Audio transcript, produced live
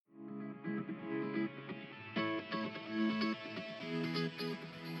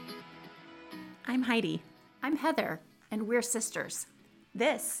I'm Heidi. I'm Heather, and we're sisters.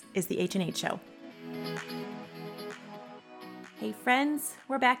 This is the H&H Show. Hey friends,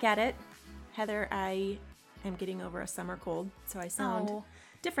 we're back at it. Heather, I am getting over a summer cold, so I sound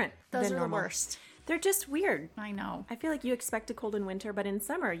different Those than are normal. the worst. They're just weird. I know. I feel like you expect a cold in winter, but in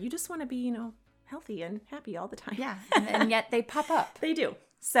summer, you just want to be, healthy and happy all the time. Yeah, and yet they pop up. They do.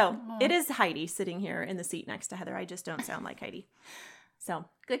 So it is Heidi sitting here in the seat next to Heather. I just don't sound like Heidi. So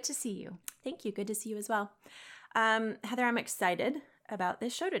Good to see you. thank you. Good to see you as well. Heather, I'm excited about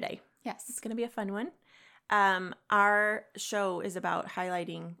this show today. Yes. It's going to be a fun one. Our show is about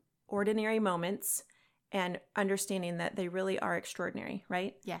highlighting ordinary moments and understanding that they really are extraordinary,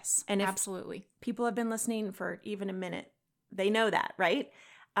 right? Yes, And if absolutely. people have been listening for even a minute, they know that, right?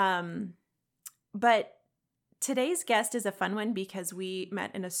 But today's guest is a fun one because we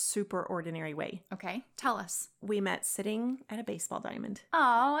met in a super ordinary way. Okay, tell us. We met sitting at a baseball diamond.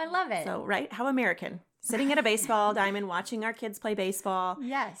 Oh, I love it. So, right? How American. Sitting at a baseball diamond, watching our kids play baseball.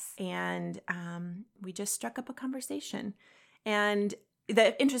 Yes. And we just struck up a conversation. And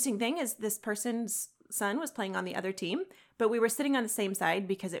the interesting thing is this person's son was playing on the other team, but we were sitting on the same side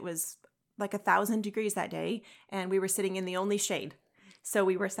because it was like 1,000 degrees that day, and we were sitting in the only shade. So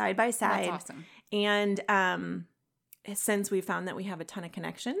we were side by side. That's awesome. And since we found that we have a ton of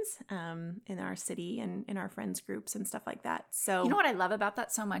connections in our city and in our friends groups and stuff like that. So You know what I love about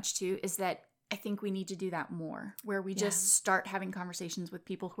that so much too is that I think we need to do that more, where we just start having conversations with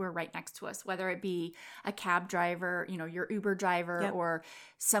people who are right next to us, whether it be a cab driver, your Uber driver, Yep. or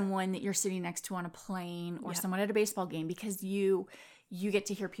someone that you're sitting next to on a plane, or Yep. someone at a baseball game, because you get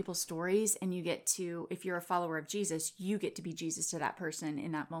to hear people's stories, and you get to, if you're a follower of Jesus, you get to be Jesus to that person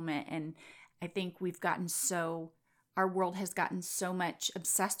in that moment. And I think our world has gotten so much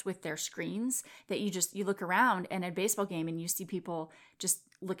obsessed with their screens that you look around and at a baseball game and you see people just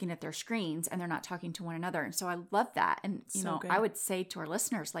looking at their screens and they're not talking to one another. And so I love that. And, Good. I would say to our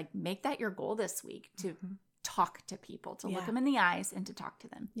listeners, make that your goal this week, to talk to people, to look them in the eyes and to talk to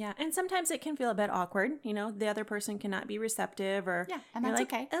them. Yeah, and sometimes it can feel a bit awkward. The other person cannot be receptive, or and you're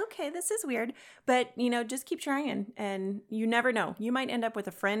that's like, okay. Okay, this is weird, but just keep trying, and you never know. You might end up with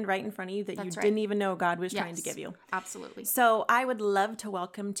a friend right in front of you that That's you right. didn't even know God was trying to Yes. give you. Absolutely. So I would love to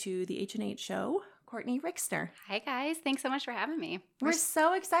welcome to the H&H Show, Cortney Rixner. Hi, guys. Thanks so much for having me. We're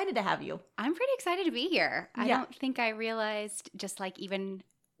so excited to have you. I'm pretty excited to be here. I Yeah. don't think I realized just even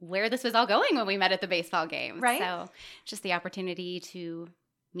where this was all going when we met at the baseball game. Right. So just the opportunity to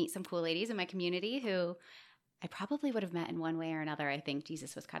meet some cool ladies in my community who I probably would have met in one way or another. I think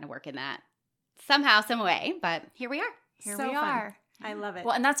Jesus was kind of working that somehow, some way. But here we are. Here So we fun. are. I love it.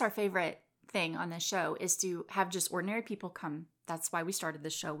 Well, and that's our favorite thing on this show, is to have just ordinary people come. That's why we started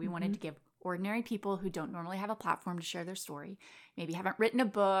this show. We wanted to give ordinary people who don't normally have a platform to share their story, maybe haven't written a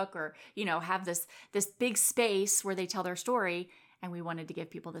book, or, have this big space where they tell their story. And we wanted to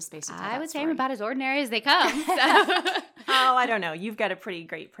give people the space to tell I that would say story. I'm about as ordinary as they come. So. Oh, I don't know. You've got a pretty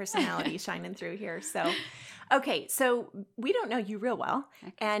great personality shining through here. So, okay. So we don't know you real well,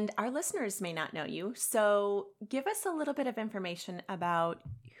 and our listeners may not know you. So give us a little bit of information about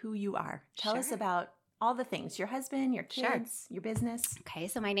who you are. Tell us Sure. about all the things, your husband, your kids, your business. Okay,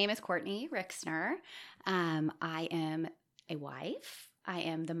 so my name is Cortney Rixner. I am a wife. I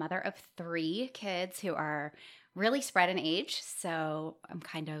am the mother of 3 kids who are really spread in age, so I'm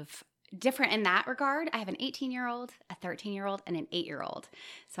kind of different in that regard. I have an 18-year-old, a 13-year-old, and an 8-year-old.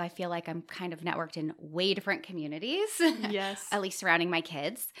 So I feel like I'm kind of networked in way different communities, Yes. at least surrounding my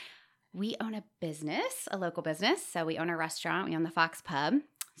kids. We own a business, a local business. So we own a restaurant. We own the Fox Pub.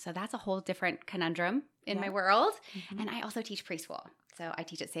 So that's a whole different conundrum in my world. And I also teach preschool. So I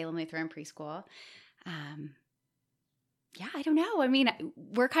teach at Salem Lutheran Preschool. I don't know. I mean,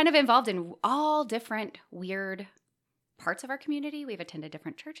 we're kind of involved in all different weird parts of our community. We've attended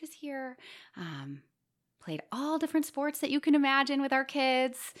different churches here, played all different sports that you can imagine with our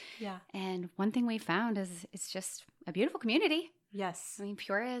kids. Yeah. And one thing we found is it's just a beautiful community. Yes. I mean,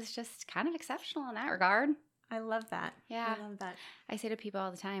 Peoria is just kind of exceptional in that regard. I love that. Yeah. I love that. I say to people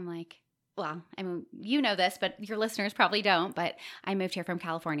all the time, well, I mean, you know this, but your listeners probably don't, but I moved here from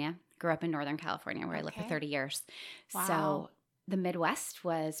California, grew up in Northern California where I lived for 30 years. Wow. So the Midwest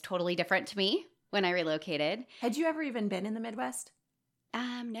was totally different to me when I relocated. Had you ever even been in the Midwest?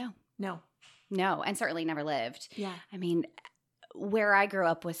 No, No. and certainly never lived. Yeah. I mean, where I grew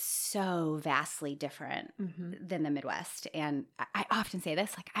up was so vastly different than the Midwest. And I often say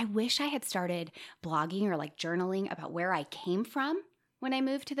this, I wish I had started blogging or journaling about where I came from when I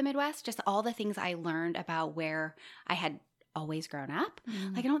moved to the Midwest, just all the things I learned about where I had always grown up.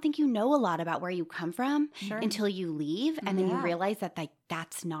 I don't think you know a lot about where you come from until you leave. And then you realize that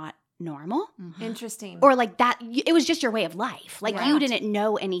that's not normal. Interesting. Or like that, it was just your way of life. Like Right. you didn't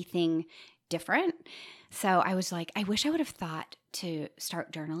know anything different. So I was like, I wish I would have thought to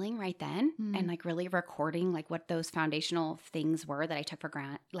start journaling right then and like really recording like what those foundational things were that I took for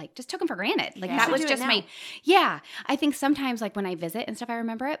granted, like just took them for granted. Like Yeah. that You was should do it just now. I think sometimes like when I visit and stuff, I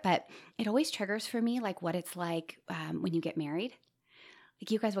remember it, but it always triggers for me like what it's like when you get married. Like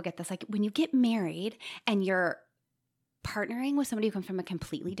you guys will get this, like when you get married and you're partnering with somebody who comes from a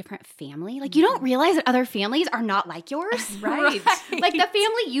completely different family, like you don't realize that other families are not like yours. Right. Like the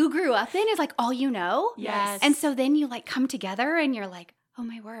family you grew up in is like all you know. Yes. And so then you like come together and you're like, oh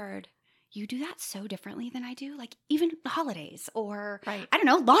my word, you do that so differently than I do. Like even holidays or Right. I don't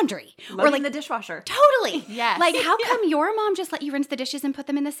know, laundry Loading or like the dishwasher. totally. Yes. Like how come your mom just let you rinse the dishes and put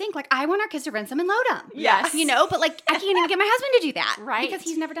them in the sink? Like I want our kids to rinse them and load them. Yes. You know, but like I can't even get my husband to do that. Right. Because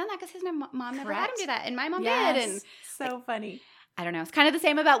he's never done that because his mom never had him Correct. do that. And my mom Yes. did. And So funny. I don't know. It's kind of the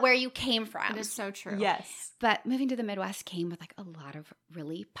same about where you came from. It is so true. Yes. But moving to the Midwest came with like a lot of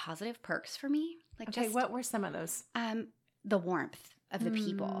really positive perks for me. Like Okay, just what were some of those? the warmth of the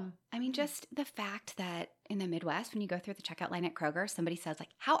people. Mm. I mean, just the fact that in the Midwest, when you go through the checkout line at Kroger, somebody says like,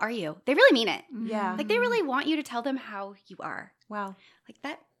 "How are you?" They really mean it. Yeah. Like they really want you to tell them how you are. Wow. Like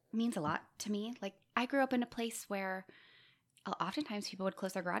that means a lot to me. Like I grew up in a place where oftentimes people would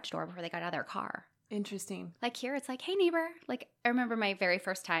close their garage door before they got out of their car. Interesting. Like here, it's like, hey, neighbor. Like I remember my very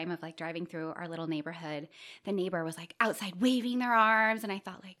first time of like driving through our little neighborhood. The neighbor was like outside waving their arms. And I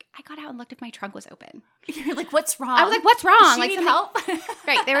thought like, I got out and looked if my trunk was open. You're like, what's wrong? I was like, what's wrong? Does she Like need something- help?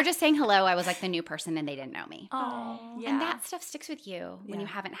 Right. They were just saying hello. I was like the new person and they didn't know me. Oh, yeah. And that stuff sticks with you when you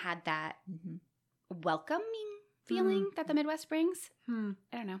Yeah. haven't had that Mhm. welcoming feeling that the Midwest brings. Hmm.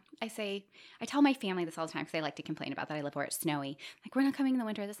 I don't know. I tell my family this all the time because they like to complain about that I live where it's snowy. Like, we're not coming in the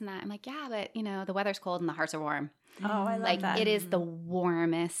winter, this and that. I'm like, yeah, but you know, the weather's cold and the hearts are warm. Oh, I love Like, that. it is the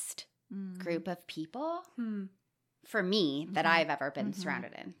warmest Mm. group of people Hmm. for me that Mhm. I've ever been Mhm.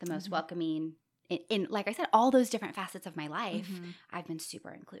 surrounded in. The most Mhm. welcoming. In like I said, all those different facets of my life, Mhm. I've been super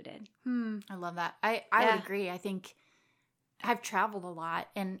included. Hmm. I love that. I Yeah. would agree. I think I've traveled a lot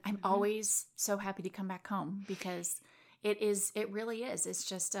and I'm always so happy to come back home because it really is. It's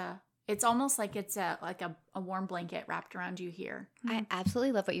just it's almost like it's a warm blanket wrapped around you here. I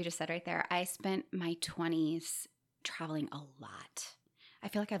absolutely love what you just said right there. I spent my 20s traveling a lot. I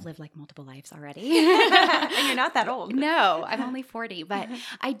feel like I've lived like multiple lives already. And you're not that old. No, I'm only 40, but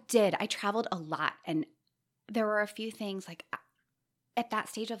I traveled a lot. And there were a few things like at that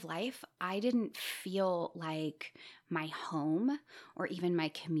stage of life, I didn't feel like my home or even my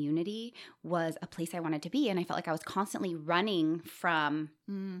community was a place I wanted to be. And I felt like I was constantly running from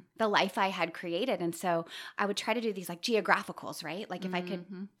the life I had created. And so I would try to do these like geographicals, right? Like if I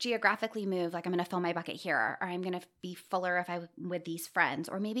could geographically move, like I'm going to fill my bucket here, or I'm going to be fuller if I'm with these friends,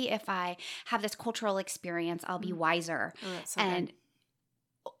 or maybe if I have this cultural experience, I'll be wiser. Oh, that's so And good.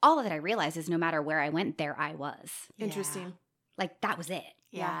 all of that I realized is no matter where I went, there I was. Interesting. Like that was it.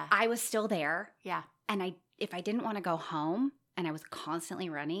 Yeah. I was still there. Yeah. And if I didn't want to go home and I was constantly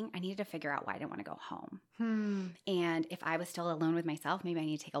running, I needed to figure out why I didn't want to go home. Hmm. And if I was still alone with myself, maybe I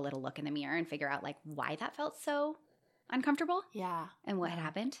need to take a little look in the mirror and figure out like why that felt so uncomfortable Yeah. and what had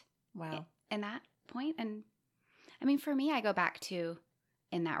happened Wow. in that point. And I mean, for me, I go back to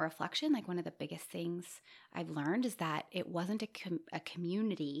in that reflection, like one of the biggest things I've learned is that it wasn't a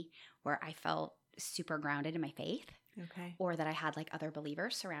community where I felt super grounded in my faith. Okay. Or that I had like other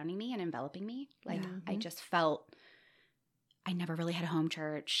believers surrounding me and enveloping me. Like I Mhm. just felt I never really had a home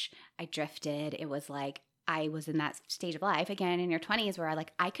church. I drifted. It was like I was in that stage of life again in your 20s where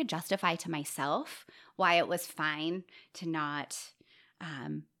I could justify to myself why it was fine to not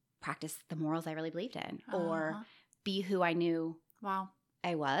practice the morals I really believed in or Uh-huh. be who I knew Wow.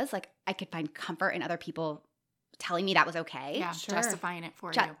 I was. Like I could find comfort in other people telling me that was okay. Yeah. Sure. Justifying it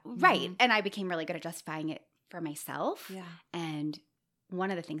for Ju- you. Right. Mhm. And I became really good at justifying it for myself. Yeah. And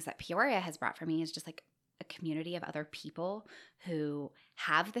one of the things that Peoria has brought for me is just like a community of other people who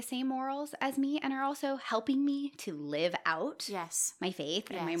have the same morals as me and are also helping me to live out Yes. my faith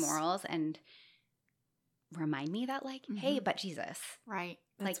and my Yes. morals and remind me that like, hey, but Jesus. Right.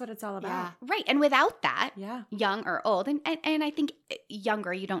 That's Like, what it's all about. Yeah. Right. And without that, Yeah. young or old, and I think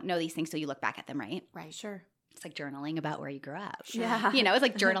younger, you don't know these things till you look back at them, right? Right. Sure. It's like journaling about where you grew up. Sure. Yeah. You know, it's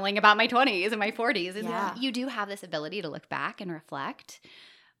like journaling about my 20s and my 40s. And Yeah. you do have this ability to look back and reflect,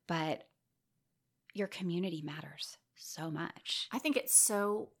 but your community matters so much. I think it's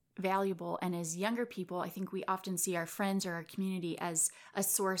so valuable. And as younger people, I think we often see our friends or our community as a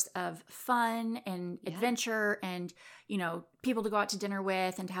source of fun and Yeah. adventure and, you know, people to go out to dinner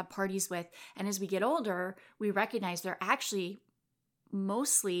with and to have parties with. And as we get older, we recognize they're actually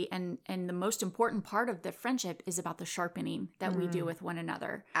mostly and the most important part of the friendship is about the sharpening that we do with one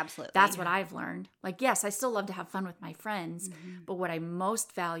another. Absolutely. That's what I've learned. Like, yes, I still love to have fun with my friends, but what I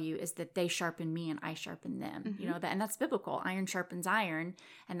most value is that they sharpen me and I sharpen them. You know, and that's biblical. Iron sharpens iron.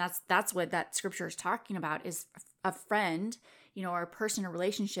 And that's what that scripture is talking about, is a friend, you know, or a person, a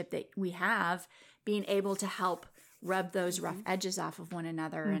relationship that we have, being able to help rub those rough edges off of one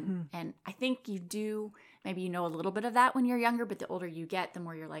another. And I think you do, maybe you know a little bit of that when you're younger, but the older you get, the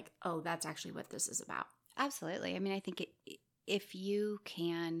more you're like, oh, that's actually what this is about. Absolutely. I mean, I think if you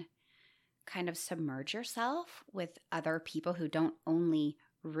can kind of submerge yourself with other people who don't only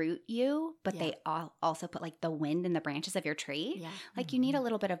root you, but they also put like the wind in the branches of your tree. Yeah. Like you need a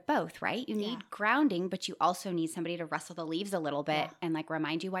little bit of both, right? You need grounding, but you also need somebody to rustle the leaves a little bit and like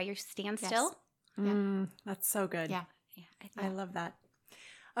remind you why you stand still. That's so good. Yeah. I love that.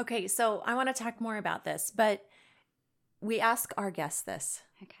 Okay, so I want to talk more about this, but we ask our guests this.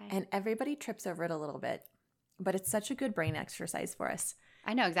 Okay. And everybody trips over it a little bit, but it's such a good brain exercise for us.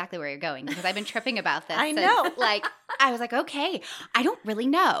 I know exactly where you're going because I've been tripping about this. I know. Like, I was like, okay, I don't really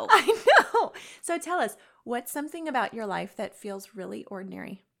know. I know. So tell us, what's something about your life that feels really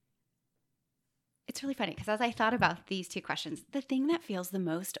ordinary? It's really funny because as I thought about these two questions, the thing that feels the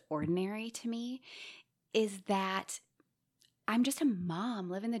most ordinary to me is that I'm just a mom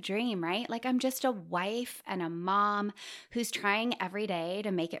living the dream, right? Like I'm just a wife and a mom who's trying every day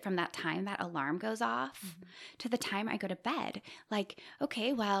to make it from that time that alarm goes off to the time I go to bed. Like,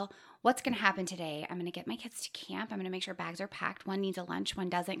 okay, well, what's going to happen today? I'm going to get my kids to camp. I'm going to make sure bags are packed. One needs a lunch, one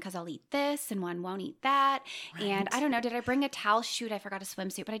doesn't because I'll eat this and one won't eat that. Right. And I don't know, did I bring a towel? Shoot, I forgot a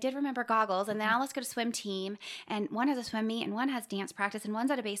swimsuit, but I did remember goggles. And then let's go to swim team. And one has a swim meet and one has dance practice and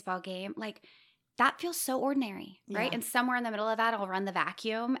one's at a baseball game. Like, that feels so ordinary, right? Yeah. And somewhere in the middle of that, I'll run the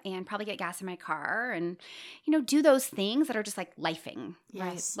vacuum and probably get gas in my car and, you know, do those things that are just like lifing,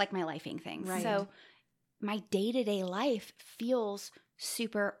 right? Like my lifing things. Right. So my day-to-day life feels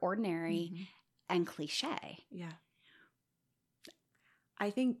super ordinary and cliche. Yeah. I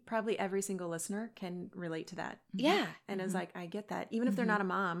think probably every single listener can relate to that. Yeah. And is like, I get that. Even if they're not a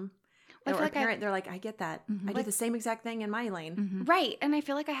mom I or feel a like parent, they're like, I get that. I do the same exact thing in my lane. Right. And I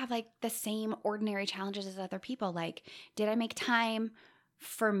feel like I have like the same ordinary challenges as other people. Like, did I make time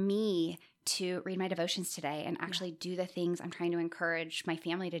for me to read my devotions today and actually do the things I'm trying to encourage my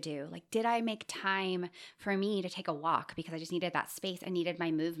family to do? Like, did I make time for me to take a walk because I just needed that space? I needed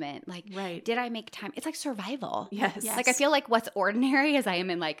my movement. Like, did I make time? It's like survival. Yes. Like, I feel like what's ordinary is I am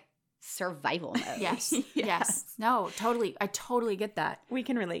in like survival mode. Yes. No, totally. I totally get that. We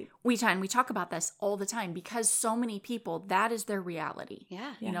can relate. We talk about this all the time because so many people, that is their reality.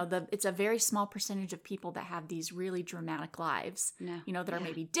 Yeah. You know, it's a very small percentage of people that have these really dramatic lives, you know, that are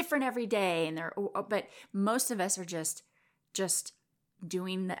maybe different every day. And but most of us are just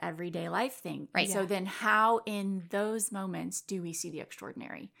doing the everyday life thing. Right. So then how in those moments do we see the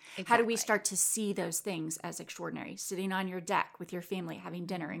extraordinary? Exactly. How do we start to see those things as extraordinary? Sitting on your deck with your family, having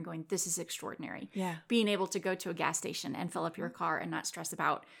dinner and going, this is extraordinary. Yeah. Being able to go to a gas station and fill up your car and not stress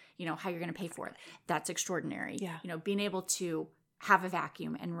about, you know, how you're going to pay for it. That's extraordinary. Yeah. You know, being able to have a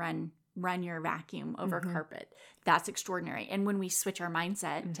vacuum and run your vacuum over carpet. That's extraordinary. And when we switch our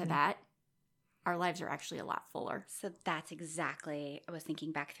mindset to that, our lives are actually a lot fuller. So that's exactly, I was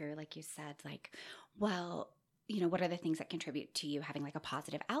thinking back through, like you said, like, well, you know, what are the things that contribute to you having like a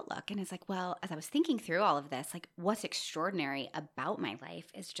positive outlook? And it's like, well, as I was thinking through all of this, like what's extraordinary about my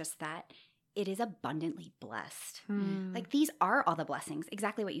life is just that it is abundantly blessed. Like these are all the blessings.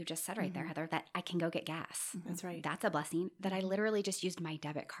 Exactly what you just said right there, Heather, that I can go get gas. That's right. That's a blessing. That I literally just used my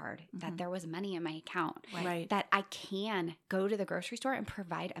debit card, that there was money in my account, Right. that I can go to the grocery store and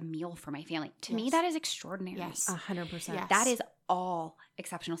provide a meal for my family. To me, that is extraordinary. Yes. 100%. Yes. That is all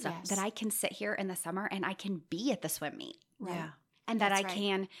exceptional stuff. Yes. That I can sit here in the summer and I can be at the swim meet. Yeah. And that That's I right.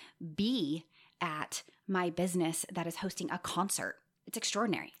 can be at my business that is hosting a concert. It's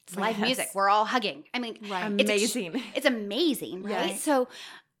extraordinary. It's live Yes. music. We're all hugging. I mean, Amazing. It's amazing, right? Yes. So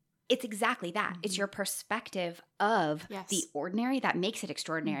it's exactly that. It's your perspective of the ordinary that makes it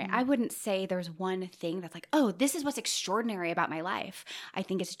extraordinary. I wouldn't say there's one thing that's like, oh, this is what's extraordinary about my life. I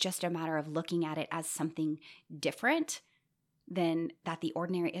think it's just a matter of looking at it as something different than that the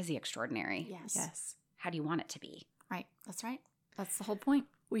ordinary is the extraordinary. Yes. How do you want it to be? Right. That's right. That's the whole point.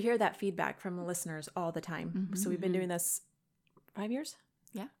 We hear that feedback from the listeners all the time. So we've been doing this 5 years?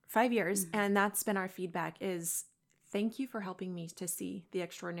 Yeah. 5 years. And that's been our feedback is thank you for helping me to see the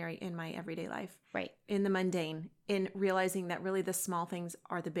extraordinary in my everyday life. Right. In the mundane, in realizing that really the small things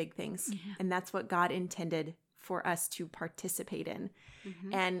are the big things. And that's what God intended for us to participate in.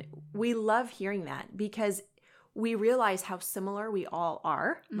 And we love hearing that because we realize how similar we all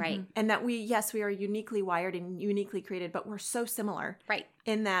are. Right. And that we are uniquely wired and uniquely created, but we're so similar. Right.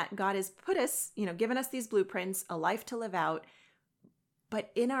 In that God has put us, given us these blueprints, a life to live out. But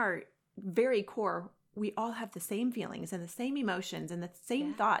in our very core, we all have the same feelings and the same emotions and the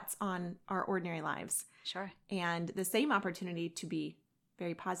same thoughts on our ordinary lives. Sure. And the same opportunity to be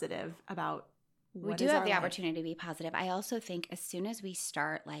very positive about we do have the opportunity to be positive. I also think as soon as we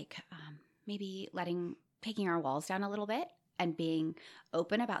start maybe taking our walls down a little bit and being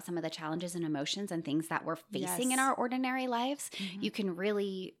open about some of the challenges and emotions and things that we're facing in our ordinary lives, you can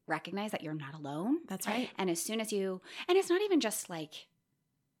really recognize that you're not alone. That's right. And as soon as and it's not even just like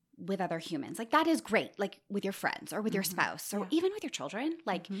with other humans, like that is great, like with your friends or with your spouse or even with your children,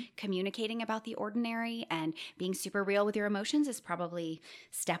 like communicating about the ordinary and being super real with your emotions is probably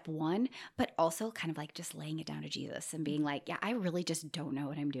step one, but also kind of like just laying it down to Jesus and being like, yeah, I really just don't know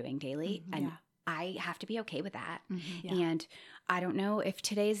what I'm doing daily. And I have to be okay with that. And I don't know if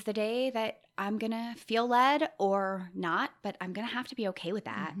today's the day that I'm going to feel led or not, but I'm going to have to be okay with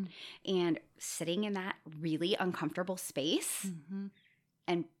that. And sitting in that really uncomfortable space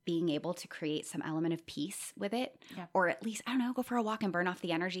and being able to create some element of peace with it, or at least, I don't know, go for a walk and burn off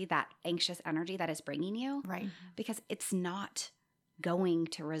the energy, that anxious energy that is bringing you. Right. Because it's not going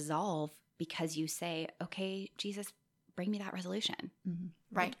to resolve because you say, okay, Jesus, bring me that resolution.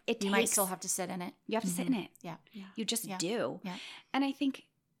 Right. You might still have to sit in it. You have to sit in it. Yeah. You just do. Yeah. And I think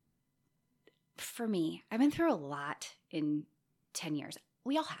for me, I've been through a lot in 10 years.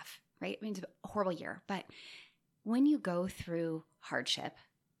 We all have, right? I mean, it's a horrible year. But when you go through hardship,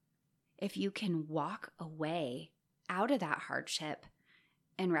 if you can walk away out of that hardship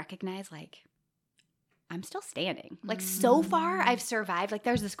and recognize, like, I'm still standing. Like, so far I've survived. Like,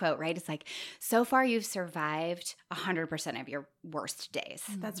 there's this quote, right? It's like, so far you've survived 100% of your worst days.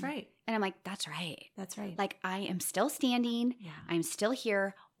 That's right. And I'm like, that's right. That's right. Like, I am still standing. Yeah. I'm still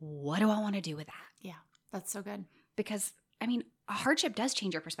here. What do I want to do with that? Yeah. That's so good. Because, I mean, a hardship does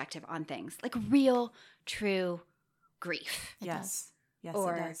change your perspective on things. Like real, true grief. Yes. Yes,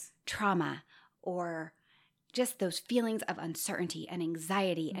 or it does. trauma, or just those feelings of uncertainty and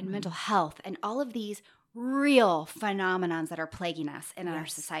anxiety and mental health and all of these real phenomenons that are plaguing us in our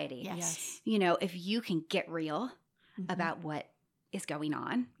society. Yes. If you can get real about what is going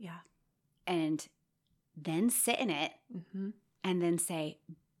on, and then sit in it, and then say,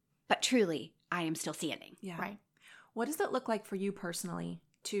 but truly, I am still standing. Yeah. Right. What does it look like for you personally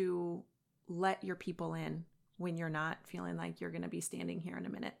to let your people in when you're not feeling like you're going to be standing here in a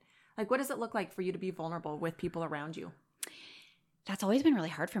minute? Like, what does it look like for you to be vulnerable with people around you? That's always been really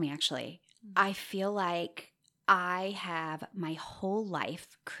hard for me, actually. I feel like I have my whole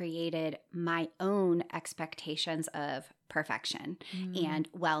life created my own expectations of perfection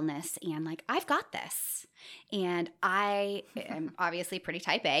and wellness, and like, I've got this. And I am obviously pretty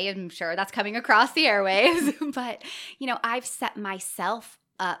type A. I'm sure that's coming across the airwaves. But, I've set myself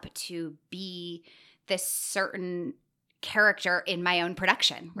up to be this certain character in my own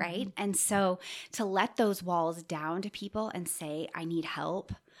production, right? And so to let those walls down to people and say, I need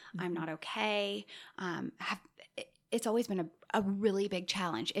help, I'm not okay, it's always been a really big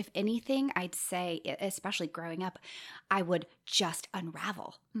challenge. If anything, I'd say, especially growing up, I would just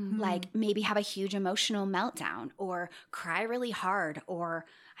unravel, like maybe have a huge emotional meltdown or cry really hard or,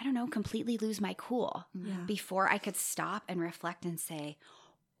 I don't know, completely lose my cool before I could stop and reflect and say,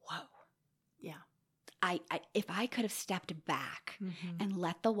 whoa. Yeah. If I could have stepped back and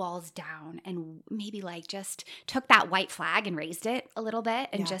let the walls down and maybe like just took that white flag and raised it a little bit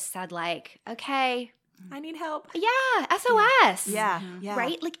and just said like, okay, I need help. Yeah, SOS. Yeah.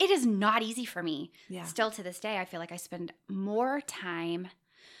 Right? Like, it is not easy for me. Yeah. Still to this day, I feel like I spend more time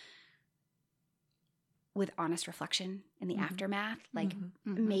with honest reflection in the aftermath. Like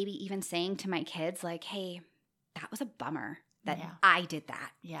maybe even saying to my kids like, hey, that was a bummer that I did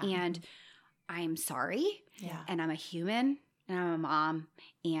that. Yeah. And I'm sorry. Yeah. And I'm a human and I'm a mom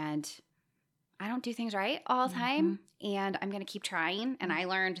and I don't do things right all the time. And I'm going to keep trying. And I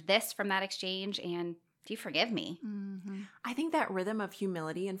learned this from that exchange. And do you forgive me? I think that rhythm of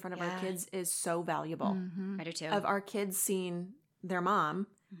humility in front of our kids is so valuable. I do too. Of our kids seeing their mom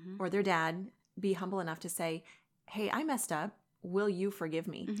or their dad be humble enough to say, hey, I messed up. Will you forgive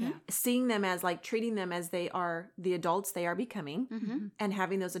me? Seeing them as like treating them as they are the adults they are becoming and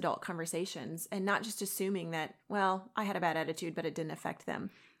having those adult conversations and not just assuming that, well, I had a bad attitude, but it didn't affect them.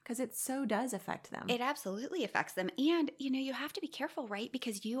 Because it so does affect them. It absolutely affects them. And, you have to be careful, right?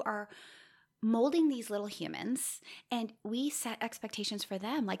 Because you are molding these little humans and we set expectations for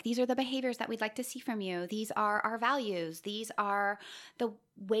them. Like, these are the behaviors that we'd like to see from you. These are our values. These are the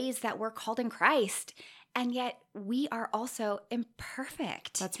ways that we're called in Christ. And yet we are also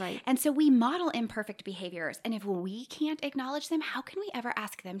imperfect. That's right. And so we model imperfect behaviors. And if we can't acknowledge them, how can we ever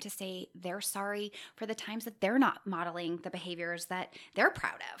ask them to say they're sorry for the times that they're not modeling the behaviors that they're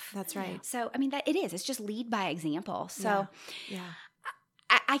proud of? That's right. So, I mean, that it is. It's just lead by example. So Yeah.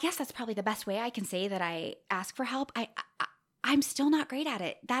 I guess that's probably the best way I can say that I ask for help. I'm still not great at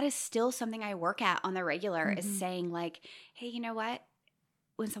it. That is still something I work at on the regular, is saying like, hey, you know what?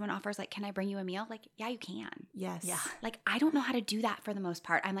 When someone offers like, can I bring you a meal? Like, yeah, you can. Yes. Yeah. Like, I don't know how to do that for the most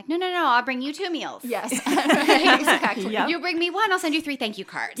part. I'm like, no, I'll bring you 2 meals. Yes. Exactly. Yep. You bring me 1, I'll send you 3 thank you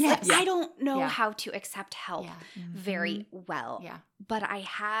cards. Yes. Like, I don't know Yeah. how to accept help Yeah. very well. Yeah. But I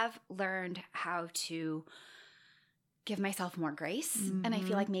have learned how to give myself more grace. And I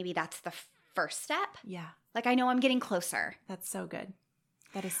feel like maybe that's the first step. Yeah. Like, I know I'm getting closer. That's so good.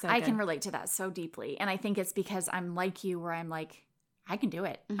 That is so I good. can relate to that so deeply. And I think it's because I'm like you, where I'm like, I can do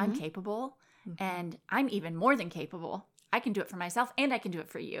it. I'm capable. And I'm even more than capable. I can do it for myself, and I can do it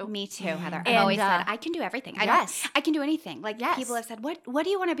for you. Me too, Heather. I've And, always said I can do everything. I can do anything. Like people have said, what do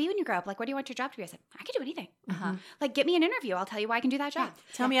you want to be when you grow up? Like, what do you want your job to be? I said, I can do anything. Like, get me an interview. I'll tell you why I can do that job.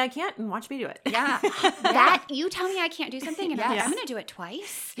 Tell me I can't and watch me do it. Yeah. That you tell me I can't do something, and I'm Yes. going to do it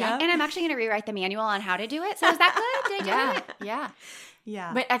twice. Yeah. And I'm actually going to rewrite the manual on how to do it. So is that good? Did I do it? Yeah.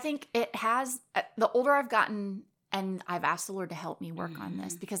 Yeah. But I think it has, the older I've gotten, and I've asked the Lord to help me work on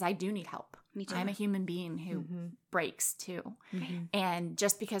this, because I do need help. Me too. I'm a human being who breaks too. And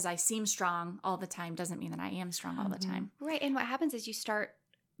just because I seem strong all the time doesn't mean that I am strong all the time. Right. And what happens is you start,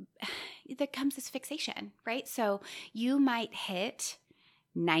 there comes this fixation, right? So you might hit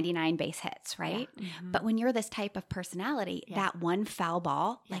 99 base hits, right? But when you're this type of personality, that one foul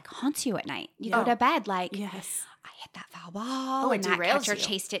ball like haunts you at night. You go to bed like, Yes. I hit that foul ball, it and that derails catcher you.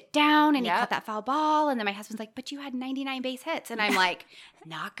 chased it down, and he caught that foul ball, and then my husband's like, but you had 99 base hits, and I'm like,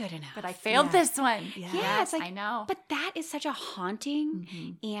 not good enough. But I failed this one. Yeah, it's like, I know. But that is such a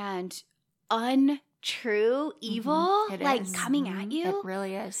haunting and untrue evil, It like is. coming at you. It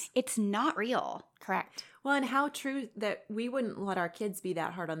really is. It's not real. Correct. Well, and how true that we wouldn't let our kids be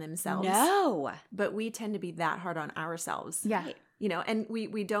that hard on themselves. No. But we tend to be that hard on ourselves. Yeah. You know, and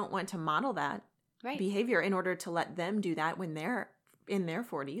we don't want to model that behavior in order to let them do that when they're in their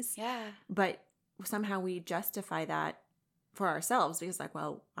 40s. Yeah. But somehow we justify that for ourselves because, like,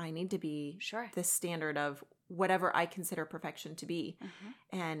 well, I need to be this standard of whatever I consider perfection to be.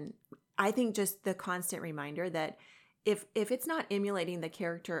 And I think just the constant reminder that if it's not emulating the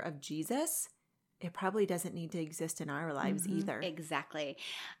character of Jesus, it probably doesn't need to exist in our lives either. Exactly.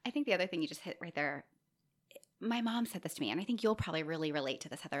 I think the other thing you just hit right there, my mom said this to me, and I think you'll probably really relate to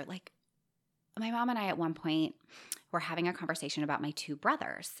this, Heather. Like, my mom and I at one point were having a conversation about my 2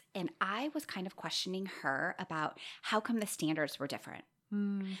 brothers, and I was kind of questioning her about how come the standards were different.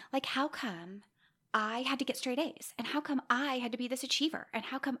 Like, how come I had to get straight A's, and how come I had to be this achiever, and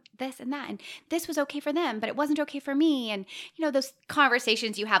how come this and that, and this was okay for them, but it wasn't okay for me. And, you know, those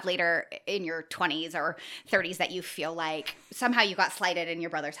conversations you have later in your 20s or 30s that you feel like somehow you got slighted and your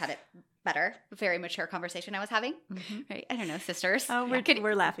brothers had it better. Very mature conversation I was having. Right? I don't know, sisters. Oh,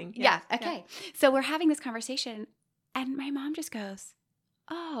 we're laughing. Yeah. Okay. So we're having this conversation, and my mom just goes,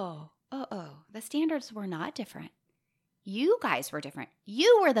 oh, the standards were not different. You guys were different.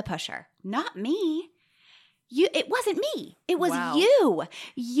 You were the pusher, not me. It wasn't me. It was you.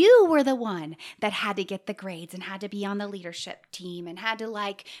 You were the one that had to get the grades and had to be on the leadership team and had to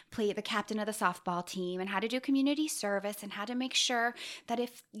like play the captain of the softball team and had to do community service and had to make sure that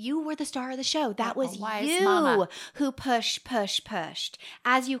if you were the star of the show, that was you mama. who pushed.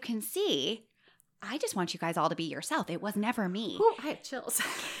 As you can see, I just want you guys all to be yourself. It was never me. Ooh, I have chills.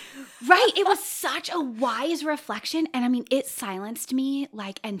 Right. It was such a wise reflection. And I mean, it silenced me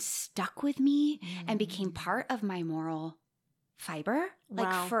like and stuck with me and became part of my moral fiber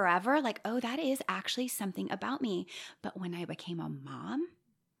like forever. Like, oh, that is actually something about me. But when I became a mom,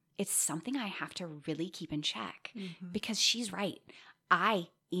 it's something I have to really keep in check because she's right. I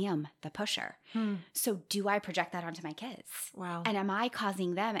am the pusher. So do I project that onto my kids? Wow. And am I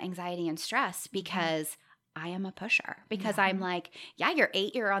causing them anxiety and stress because I am a pusher? Because I'm like, yeah, you're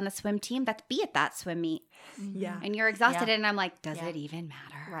 8, you're on the swim team. That's be at that swim meet. Yeah. And you're exhausted. And I'm like, does it even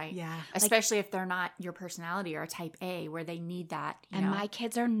matter? Right. Yeah. Especially if they're not your personality or a type A where they need that. And my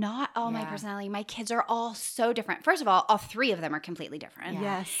kids are not all my personality. My kids are all so different. First of all 3 of them are completely different.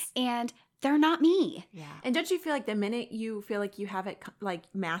 Yes. And they're not me. Yeah. And don't you feel like the minute you feel like you have it like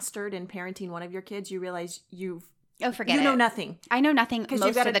mastered in parenting one of your kids, you realize you know nothing. I know nothing Because most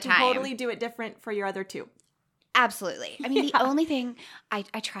you've got of the to time. totally do it different for your other 2. Absolutely. I mean, the only thing I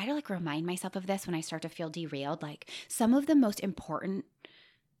try to like remind myself of this when I start to feel derailed, like some of the most important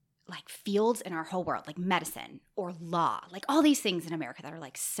like fields in our whole world, like medicine or law, like all these things in America that are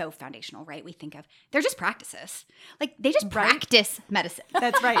like so foundational, right? We think of, they're just practices. Like they just practice medicine.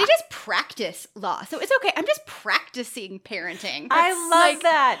 That's right. They just practice law. So it's okay. I'm just practicing parenting. I love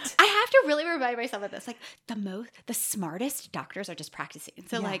that. I have to really remind myself of this. Like the smartest doctors are just practicing.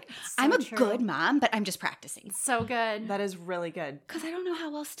 So like I'm a good mom, but I'm just practicing. So good. That is really good. Because I don't know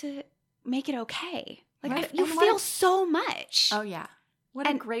how else to make it okay. Like you feel so much. Oh yeah. What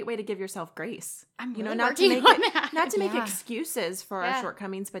a great way to give yourself grace. I'm really not to working make on that. not to make excuses for our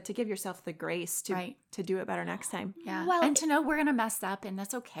shortcomings, but to give yourself the grace Right. to do it better next time. Yeah. Well, and to know we're going to mess up and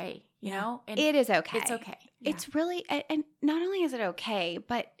that's okay, you know? And it is okay. It's okay. It's really, and not only is it okay,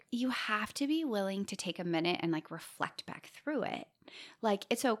 but you have to be willing to take a minute and like reflect back through it. Like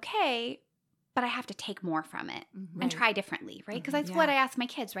it's okay, but I have to take more from it and try differently, right? Because that's what I ask my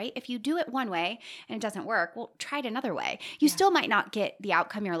kids, right? If you do it one way and it doesn't work, well, try it another way. You still might not get the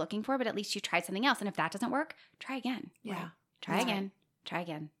outcome you're looking for, but at least you tried something else. And if that doesn't work, try again. Yeah. Right? Try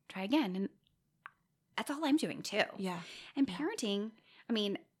again. And that's all I'm doing too. Yeah. And parenting, I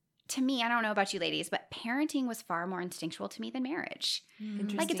mean, to me, I don't know about you ladies, but parenting was far more instinctual to me than marriage.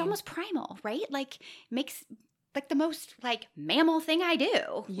 Interesting. Like it's almost primal, right? Like makes like the most like mammal thing I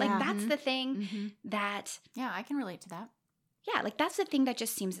do. Like that's the thing that Yeah, I can relate to that. like that's the thing that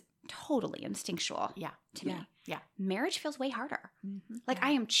just seems totally instinctual to me. Yeah. Marriage feels way harder. Like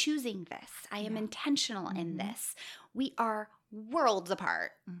I am choosing this. I am intentional in this. We are worlds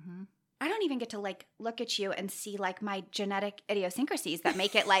apart. I don't even get to like look at you and see like my genetic idiosyncrasies that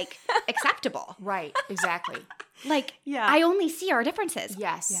make it like acceptable. Right. Exactly. Like I only see our differences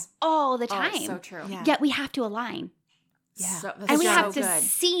all the time. Oh, it's so true. Yeah. Yet we have to align. Yeah. So, And we have to good.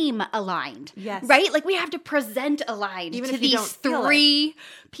 seem aligned. Yes. Right? Like we have to present aligned Even to if you these don't feel three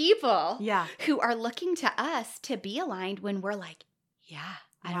people Yeah. who are looking to us to be aligned when we're like,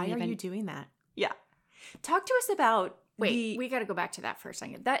 Why are you doing that? Yeah. Talk to us about Wait, we got to go back to that for a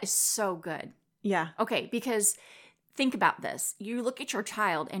second. That is so good. Yeah. Okay, because think about this. You look at your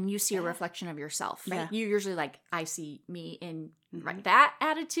child and you see a reflection of yourself, right? Yeah. You usually like, I see me in that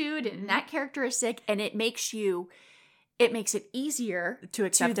attitude and that characteristic, and it makes it easier To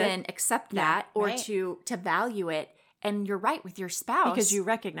accept then accept that or right. to value it. And you're right with your spouse. Because you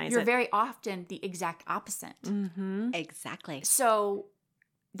recognize you're it. very often the exact opposite. Exactly. So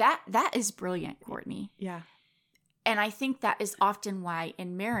that is brilliant, Courtney. Yeah. And I think that is often why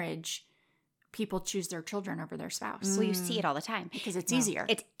in marriage people choose their children over their spouse. Well, you see it all the time. Because it's easier.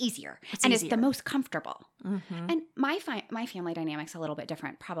 It's easier. It's and easier. it's the most comfortable. Mm-hmm. And my family dynamic's a little bit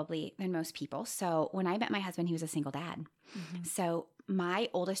different probably than most people. So when I met my husband, he was a single dad. So my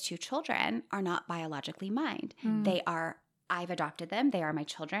oldest two children are not biologically mine. I've adopted them. They are my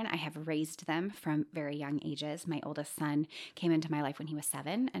children. I have raised them from very young ages. My oldest son came into my life when he was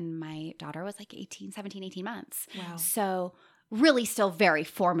 7, and my daughter was like 18 months. Wow. So really still very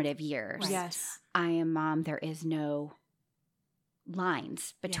formative years. Right. Yes. I am mom. There is no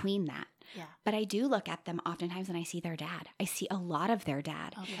lines between that. Yeah. But I do look at them oftentimes and I see their dad. I see a lot of their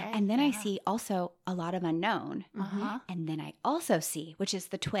dad. Okay. And then I see also a lot of unknown. Uh-huh. And then I also see, which is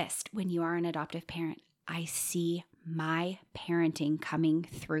the twist, when you are an adoptive parent, I see my parenting coming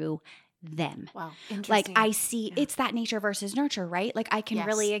through them. Wow. Like I see it's that nature versus nurture, right? Like I can Yes.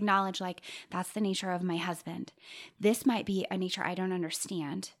 really acknowledge like that's the nature of my husband. This might be a nature I don't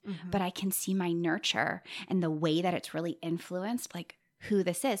understand, but I can see my nurture and the way that it's really influenced like who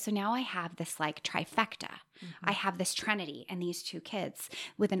this is. So now I have this like trifecta. I have this trinity and these two kids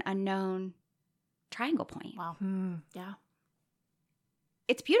with an unknown triangle point. Wow. Yeah.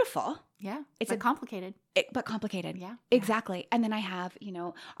 It's beautiful. Yeah. It's It's complicated. but complicated. Yeah. Exactly. And then I have,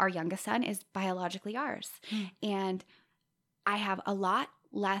 our youngest son is biologically ours. And I have a lot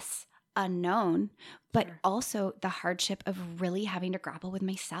less unknown, but also the hardship of really having to grapple with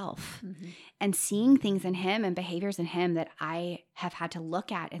myself and seeing things in him and behaviors in him that I have had to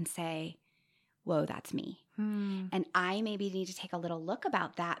look at and say, whoa, that's me. And I maybe need to take a little look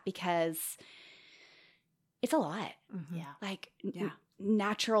about that because it's a lot. Yeah. Like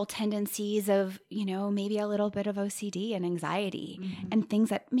natural tendencies of, maybe a little bit of OCD and anxiety and things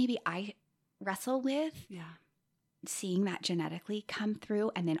that maybe I wrestle with. Yeah. Seeing that genetically come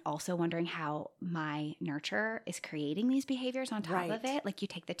through and then also wondering how my nurture is creating these behaviors on top of it. Like you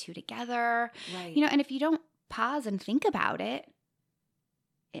take the two together, Right. And if you don't pause and think about it,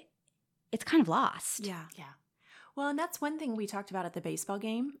 it's kind of lost. Yeah. Yeah. Well, and that's one thing we talked about at the baseball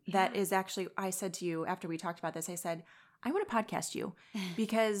game that is actually, I said to you after we talked about this, I said, I want to podcast you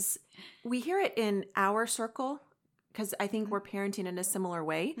because we hear it in our circle because I think we're parenting in a similar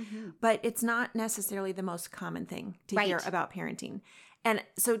way, but it's not necessarily the most common thing to hear about parenting. And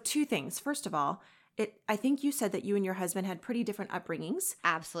so 2 things. First of all, I think you said that you and your husband had pretty different upbringings.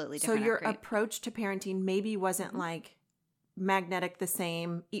 Absolutely So different. your approach to parenting maybe wasn't like magnetic the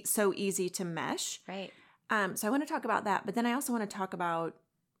same, so easy to mesh. Right. So I want to talk about that. But then I also want to talk about,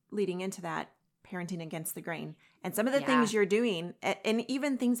 leading into that, parenting against the grain. And some of the things you're doing, and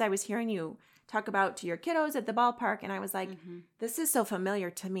even things I was hearing you talk about to your kiddos at the ballpark. And I was like, this is so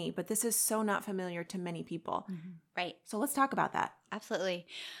familiar to me, but this is so not familiar to many people. Right. So let's talk about that. Absolutely.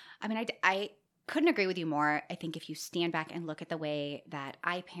 I mean, I couldn't agree with you more. I think if you stand back and look at the way that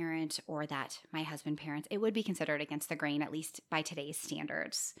I parent or that my husband parents, it would be considered against the grain, at least by today's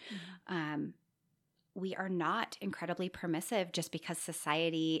standards. We are not incredibly permissive just because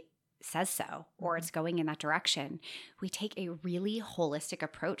society says so or it's going in that direction. We take a really holistic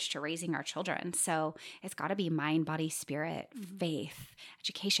approach to raising our children. So it's got to be mind, body, spirit, faith,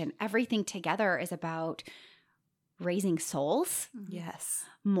 education. Everything together is about raising souls. Yes.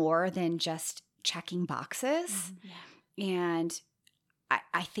 More than just checking boxes. And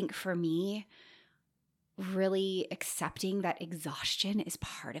I think for me, really accepting that exhaustion is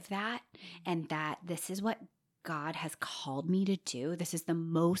part of that, and that this is what God has called me to do. This is the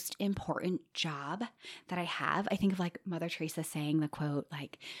most important job that I have. I think of like Mother Teresa saying the quote,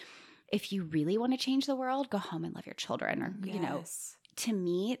 like, if you really want to change the world, go home and love your children. Or, you know, to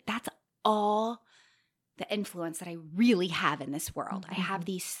me, that's all the influence that I really have in this world. I have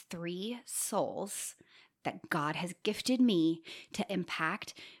these 3 souls that God has gifted me to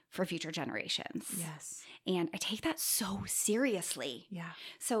impact for future generations. Yes. And I take that so seriously. Yeah.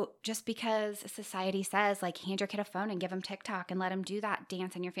 So just because society says, like, hand your kid a phone and give him TikTok and let him do that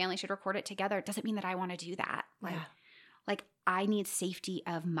dance and your family should record it together, it doesn't mean that I want to do that. Like I need safety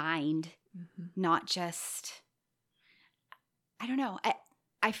of mind, not just, I don't know.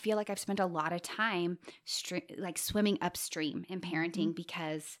 I feel like I've spent a lot of time swimming upstream in parenting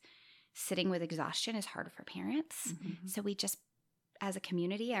because sitting with exhaustion is hard for parents. So we just, as a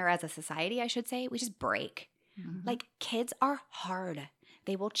community or as a society, I should say, we just break. Like kids are hard.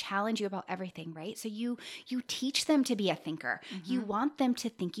 They will challenge you about everything, right? So you teach them to be a thinker. You want them to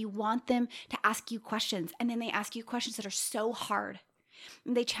think. You want them to ask you questions. And then they ask you questions that are so hard.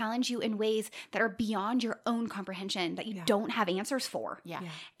 And they challenge you in ways that are beyond your own comprehension that you don't have answers for.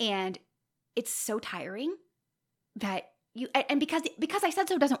 And it's so tiring that and because I said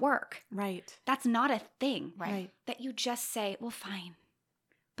so doesn't work. Right. That's not a thing. Right. That you just say, well, fine.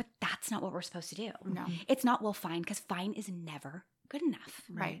 But that's not what we're supposed to do. No. It's not, well, fine, because fine is never good enough.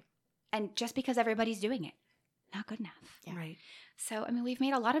 Right. And just because everybody's doing it, not good enough. Yeah. Right. So, I mean, we've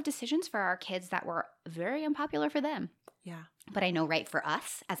made a lot of decisions for our kids that were very unpopular for them. Yeah. But I know right for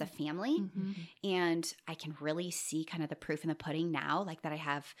us as a family. And I can really see kind of the proof in the pudding now, like that I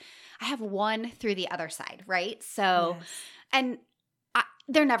have one through the other side, right? So, and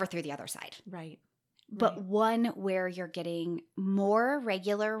they're never through the other side. Right. But one where you're getting more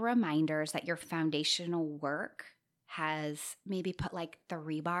regular reminders that your foundational work has maybe put like the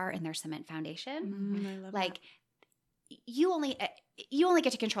rebar in their cement foundation. I love like that. you only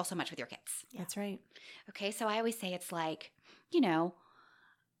get to control so much with your kids. That's right. Okay, so I always say it's like, you know,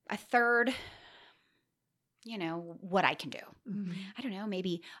 a third, you know, what I can do. I don't know,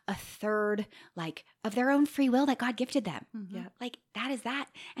 maybe a third like of their own free will that God gifted them. Yeah. Like that is that.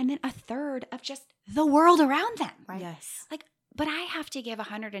 And then a third of just the world around them. Right. Yes. Like, but I have to give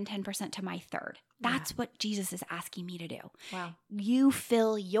 110% to my third. That's what Jesus is asking me to do. Wow. You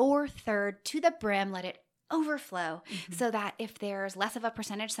fill your third to the brim, let it overflow so that if there's less of a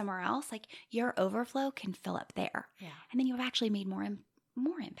percentage somewhere else, like your overflow can fill up there. Yeah. And then you have actually made more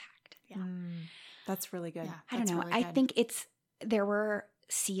impact. Yeah. That's really good. Yeah, I don't know. really I good. think there were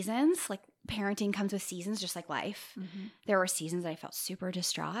seasons, like parenting comes with seasons just like life. There were seasons that I felt super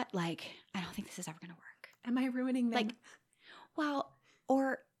distraught. Like, I don't think this is ever going to work. Am I ruining them? Like, well,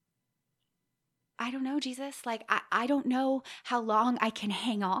 or I don't know, Jesus. Like, I don't know how long I can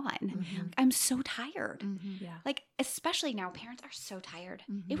hang on. I'm so tired. Yeah. Like, especially now, parents are so tired.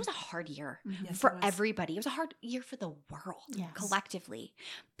 It was a hard year Yes, for it was. everybody. It was a hard year for the world Yes. collectively.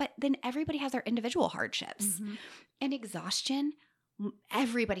 But then everybody has their individual hardships. And exhaustion,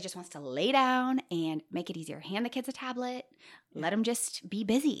 everybody just wants to lay down and make it easier. Hand the kids a tablet. Let them just be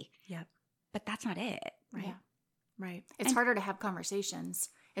busy. Yep. But that's not it. Right. Yeah. Right. It's harder to have conversations.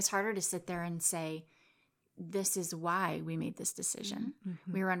 It's harder to sit there and say, this is why we made this decision.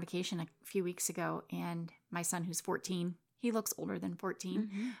 We were on vacation a few weeks ago, and my son, who's 14, he looks older than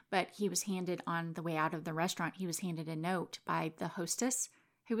 14, but he was handed on the way out of the restaurant, he was handed a note by the hostess,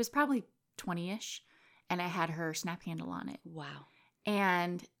 who was probably 20-ish, and I had her snap handle on it. Wow.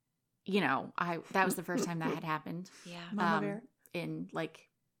 And, you know, that was the first time that had happened. Yeah. Mama bear. in like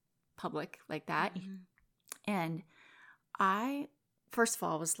public like that. Mm-hmm. And I, first of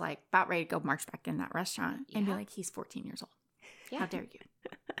all, was like about ready to go march back in that restaurant and be like, he's 14 years old. Yeah. How dare you?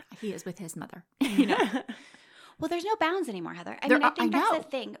 He is with his mother. Well, there's no bounds anymore, Heather. I mean, I think that's know. the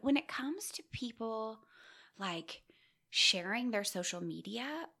thing. When it comes to people like sharing their social media,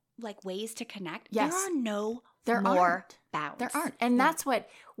 like ways to connect, Yes. there are no There more aren't. bounds. There aren't. And that's what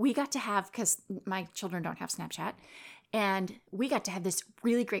we got to have, because my children don't have Snapchat. And we got to have this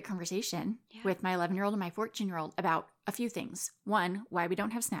really great conversation with my 11-year-old and my 14-year-old about a few things. One, why we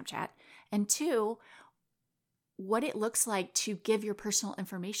don't have Snapchat. And two, what it looks like to give your personal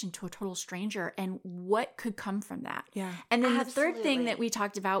information to a total stranger and what could come from that. Yeah. And then the Absolutely. third thing that we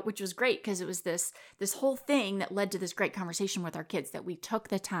talked about, which was great because it was this whole thing that led to this great conversation with our kids that we took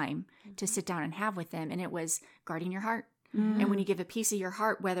the time to sit down and have with them. And it was guarding your heart. Mm-hmm. And when you give a piece of your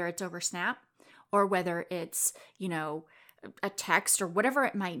heart, whether it's over Snap or whether it's, a text or whatever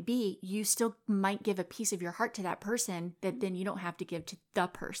it might be, you still might give a piece of your heart to that person that then you don't have to give to the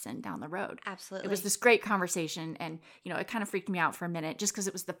person down the road. Absolutely. It was this great conversation, and it kind of freaked me out for a minute just because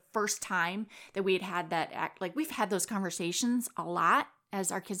it was the first time that we had that act. Like, we've had those conversations a lot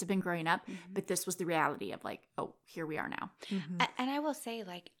as our kids have been growing up, but this was the reality of like, oh, here we are now. Mm-hmm. And I will say,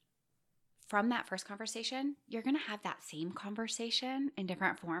 like, from that first conversation, you're going to have that same conversation in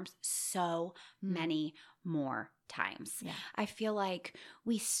different forms so many more times. Yeah. I feel like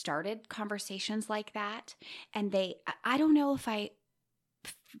we started conversations like that, and I don't know if I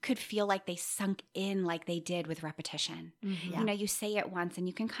could feel like they sunk in like they did with repetition. Mm-hmm. You say it once and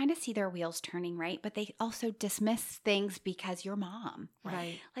you can kind of see their wheels turning, right? But they also dismiss things because you're mom.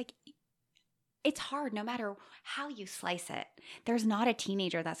 Right. Like, it's hard no matter how you slice it. There's not a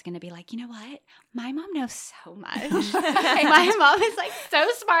teenager that's going to be like, you know what? My mom knows so much. My mom is like so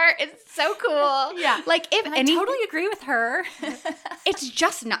smart. It's so cool. Yeah. Like, if And any, I totally agree with her. it's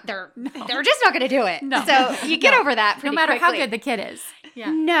just not, they're just not going to do it. No. So you get over that pretty No matter how quickly. good the kid is. Yeah.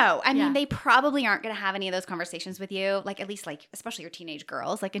 No, I mean, Yeah. they probably aren't going to have any of those conversations with you, like, at least, like, especially your teenage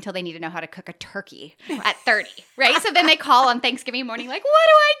girls, like, until they need to know how to cook a turkey at 30, right? So then they call on Thanksgiving morning, like, what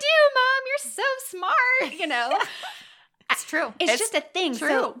do I do, Mom? You're so smart, It's true. It's just a thing. true.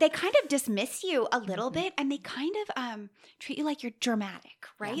 So they kind of dismiss you a little bit, and they kind of treat you like you're dramatic,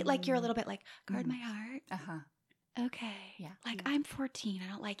 right? Yeah. Like, you're a little bit like, guard my heart. Uh-huh. Okay. Yeah. Like, I'm 14.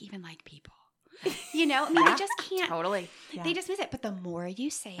 I don't even like people. I mean, they just can't. Totally. Yeah. They dismiss it. But the more you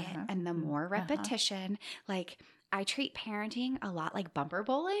say it and the more repetition, like, I treat parenting a lot like bumper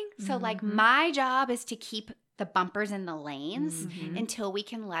bowling. So, like, my job is to keep the bumpers in the lanes until we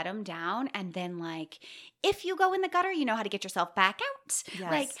can let them down. And then, like, if you go in the gutter, you know how to get yourself back out.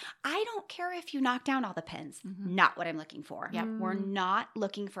 Yes. Like, I don't care if you knock down all the pins. Not what I'm looking for. Yep. We're not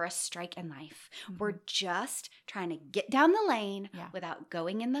looking for a strike in life. We're just trying to get down the lane without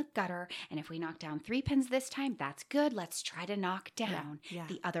going in the gutter. And if we knock down 3 pins this time, that's good. Let's try to knock down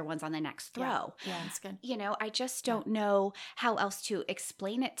the other ones on the next throw. Yeah, that's good. I just don't know how else to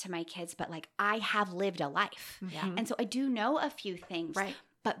explain it to my kids, but, like, I have lived a life. Yeah. And so I do know a few things. Right.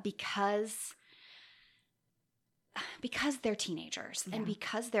 But because they're teenagers and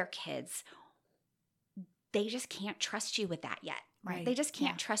because they're kids, they just can't trust you with that yet. Right. They just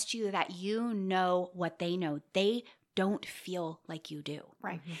can't trust you that you know what they know. They don't feel like you do.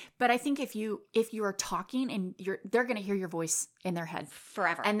 Right. But I think if you are talking and they're going to hear your voice in their head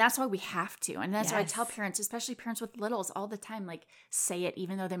Forever. and that's why we have to. And that's why I tell Yes. parents, especially parents with littles, all the time, like, say it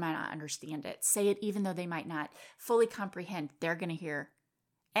even though they might not understand it. Say it even though they might not fully comprehend. They're going to hear.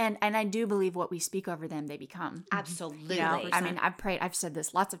 And I do believe what we speak over them, they become. Absolutely. I mean, I've said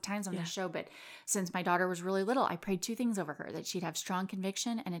this lots of times on the show, but since my daughter was really little, I prayed 2 things over her: that she'd have strong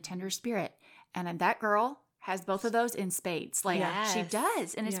conviction and a tender spirit. And that girl has both of those in spades. Like, she Yes.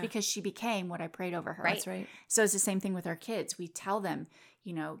 does. And it's Yeah. because she became what I prayed over her. Right. That's right. So it's the same thing with our kids. We tell them,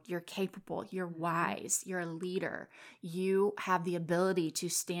 you're capable, you're wise, you're a leader. You have the ability to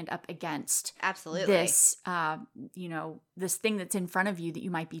stand up against Absolutely. this, this thing that's in front of you that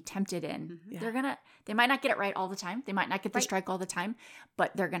you might be tempted in. Yeah. They might not get it right all the time. They might not get the strike all the time,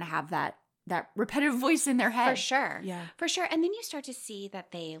 but they're going to have that repetitive voice in their head. For sure. Yeah. For sure. And then you start to see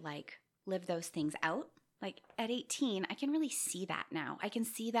that they, like, live those things out. Like, at 18, I can really see that now. I can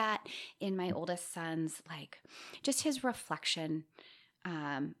see that in my oldest son's, like, just his reflection,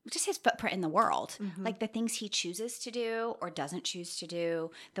 just his footprint in the world. Like, the things he chooses to do or doesn't choose to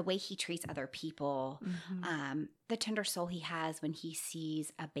do, the way he treats other people, the tender soul he has when he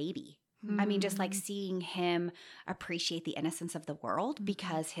sees a baby. I mean, just, like, seeing him appreciate the innocence of the world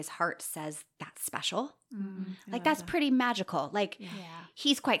because his heart says that's special. Like, that's pretty magical. Like,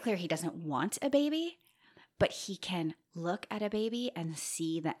 he's quite clear he doesn't want a baby, but he can look at a baby and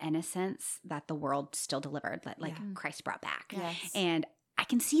see the innocence that the world still delivered, that like Christ brought back. Yes. And I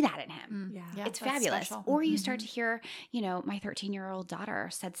can see that in him. Yeah, It's that's fabulous. special. Or you start to hear, my 13-year-old daughter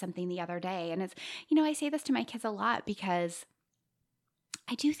said something the other day. And it's, I say this to my kids a lot because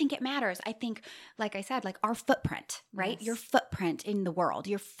I do think it matters. I think, like I said, like our footprint, right? Yes. Your footprint in the world,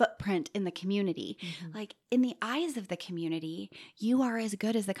 your footprint in the community. Like in the eyes of the community, you are as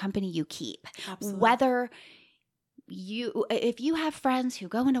good as the company you keep. Absolutely. Whether if you have friends who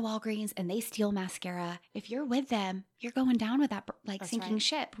go into Walgreens and they steal mascara, if you're with them, you're going down with that like That's sinking right.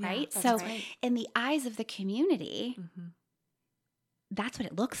 ship, Yeah, right? that's So right. in the eyes of the community, Mm-hmm. that's what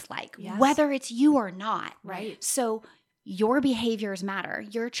it looks like, Yes. whether it's you or not. Right. So your behaviors matter.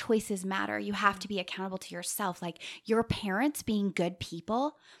 Your choices matter. You have to be accountable to yourself. Like your parents being good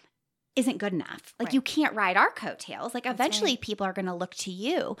people isn't good enough. Like Right. you can't ride our coattails. Like eventually right. people are going to look to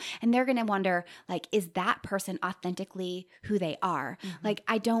you and they're going to wonder, like, is that person authentically who they are? Like,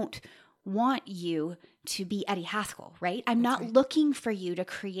 I don't want you to be Eddie Haskell, right? I'm not looking for you to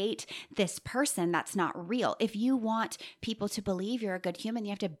create this person that's not real. If you want people to believe you're a good human, you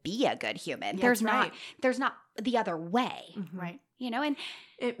have to be a good human. Yeah, there's that's not right. the other way, Right. and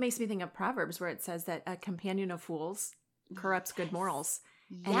It makes me think of Proverbs where it says that a companion of fools corrupts good morals.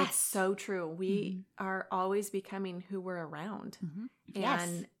 yes. And it's so true. We are always becoming who we're around. Yes.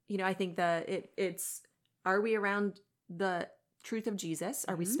 And, I think it's, are we around the truth of Jesus?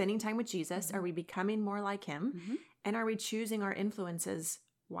 Are we spending time with Jesus? Are we becoming more like him? And are we choosing our influences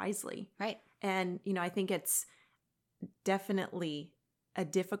wisely? Right. And, I think it's definitely a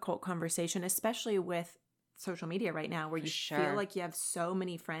difficult conversation, especially with social media right now, where you feel like you have so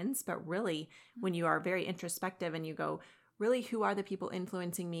many friends, but really when you are very introspective and you go, really, who are the people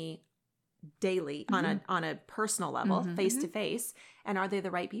influencing me daily on a personal level, face to face, and are they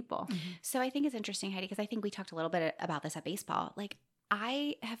the right people? So I think it's interesting, Heidi, because I think we talked a little bit about this at baseball. Like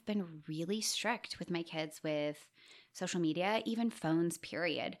I have been really strict with my kids with social media, even phones,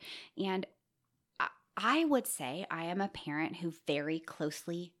 period. And I would say I am a parent who very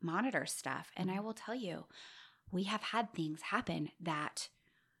closely monitors stuff. And I will tell you, we have had things happen that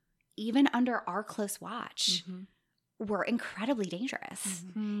even under our close watch were incredibly dangerous.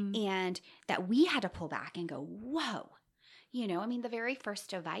 And that we had to pull back and go, whoa. The very first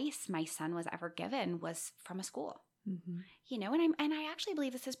device my son was ever given was from a school. And I actually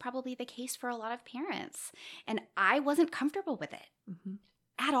believe this is probably the case for a lot of parents. And I wasn't comfortable with it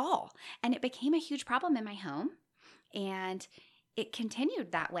at all. And it became a huge problem in my home. And it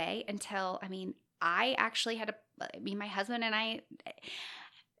continued that way until, I actually had my husband and I,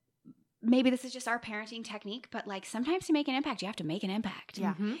 maybe this is just our parenting technique, but like sometimes to make an impact, you have to make an impact.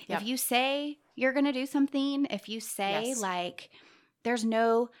 Yeah. If you say you're going to do something, if you say like,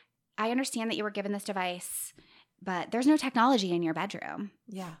 I understand that you were given this device, but there's no technology in your bedroom.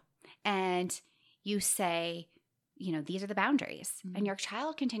 Yeah. And you say, these are the boundaries. And your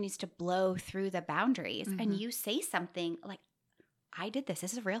child continues to blow through the boundaries. And you say something like, I did this.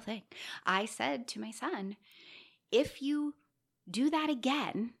 This is a real thing. I said to my son, if you do that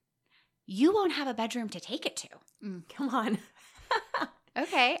again, you won't have a bedroom to take it to. Come on.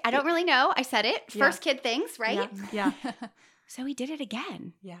 Okay. I don't really know. I said it. First kid things, right? Yeah. So he did it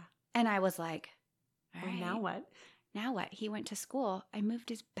again. Yeah. And I was like, all Well, right. now what? Now what? He went to school. I moved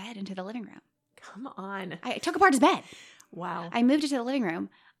his bed into the living room. Come on. I took apart his bed. Wow. I moved it to the living room.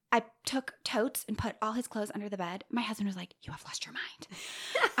 I took totes and put all his clothes under the bed. My husband was like, you have lost your mind.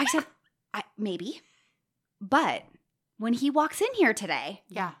 I said, maybe. But when he walks in here today,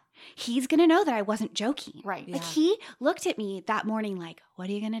 he's going to know that I wasn't joking. Right. Like he looked at me that morning like, what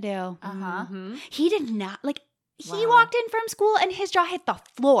are you going to do? Uh-huh. He did not, like he Wow. walked in from school and his jaw hit the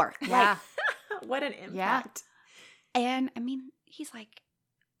floor. Yeah. What an impact. And he's like,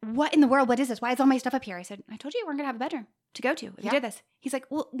 what in the world? What is this? Why is all my stuff up here? I said, I told you you weren't going to have a bedroom to go to if you did this. He's like,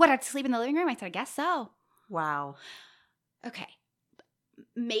 well, what, I have to sleep in the living room? I said, I guess so. Wow. Okay.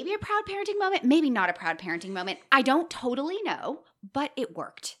 Maybe a proud parenting moment, maybe not a proud parenting moment. I don't totally know, but it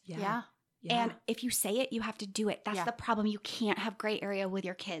worked. Yeah. And if you say it, you have to do it. That's the problem. You can't have gray area with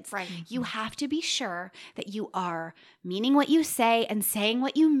your kids. Right. You have to be sure that you are meaning what you say and saying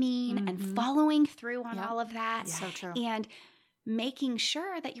what you mean and following through on all of that. So true. And making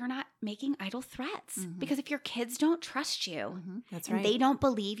sure that you're not making idle threats. Because if your kids don't trust you That's and right. they don't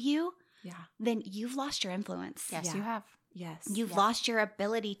believe you, Yeah. then you've lost your influence. Yes, Yeah. you have. Yes. You've lost your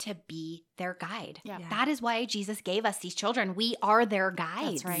ability to be their guide. Yeah. That is why Jesus gave us these children. We are their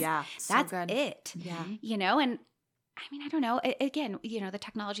guides. That's right. Yeah. So That's good. it. Yeah. And I don't know. Again, the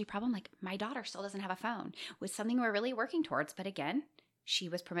technology problem, like my daughter still doesn't have a phone, was something we're really working towards. But again, she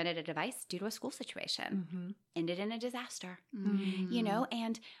was permitted a device due to a school situation. Mm-hmm. Ended in a disaster. Mm. You know,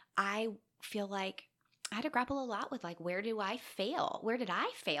 and I feel like I had to grapple a lot with like, where did I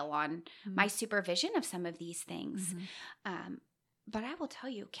fail on my supervision of some of these things? Mm-hmm. But I will tell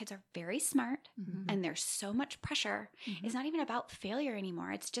you, kids are very smart Mm-hmm. and there's so much pressure. Mhm. It's not even about failure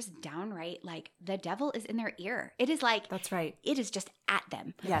anymore. It's just downright like the devil is in their ear. It is like, That's right. it is just at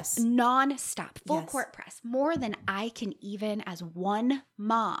them. Yes. Non-stop, full Yes. court press, more than I can even, as one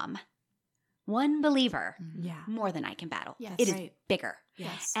mom, one believer, Yeah. more than I can battle. Yes. It is Right. bigger.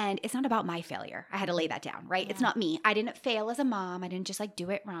 Yes. And it's not about my failure. I had to lay that down, right? It's Yeah. not me. I didn't fail as a mom. I didn't just like do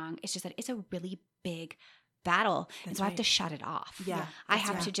it wrong. It's just that it's a really big battle. And That's so I have to right. shut it off. Yeah. I That's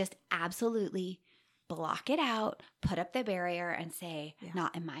have right. to just absolutely block it out, put up the barrier and say, Yeah.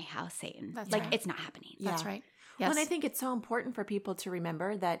 not in my house, Satan. That's like right. it's not happening. That's Yeah. right. Well, Yes. and I think it's so important for people to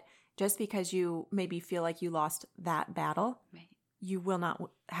remember that just because you maybe feel like you lost that battle, Right. you will not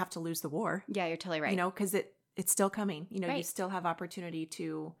have to lose the war. Yeah, you're totally right. You know, because it's still coming. You know, you Right. still have opportunity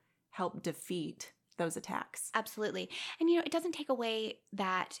to help defeat those attacks. Absolutely. And, you know, it doesn't take away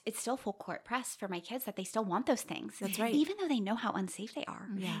that it's still full court press for my kids that they still want those things. That's right. Even though they know how unsafe they are.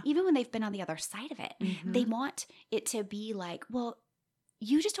 Yeah. Even when they've been on the other side of it. Mhm. They want it to be like, well,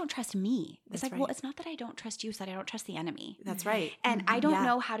 you just don't trust me. It's That's like, right. well, it's not that I don't trust you, it's that I don't trust the enemy. That's right. And I don't Yeah.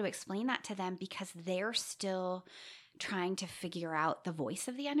 know how to explain that to them because they're still trying to figure out the voice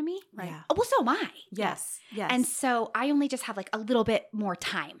of the enemy. Right. Yeah. Oh, well, so am I. Yes. Yes. And so I only just have like a little bit more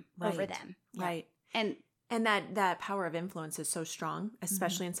time over Right. them. Right. And And that power of influence is so strong,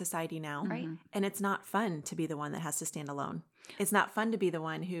 especially in society now. right. Mhm. And it's not fun to be the one that has to stand alone. It's not fun to be the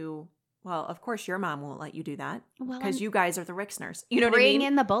one who, well, of course your mom won't let you do that Well, because and you guys are the Rixners. You know what I bring mean?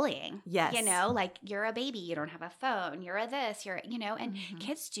 in the bullying. Yes. You know, like you're a baby, you don't have a phone, you're a this, you're, you know, and Mhm.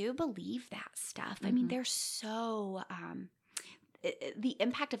 kids do believe that stuff. I mean, Mhm. they're so, the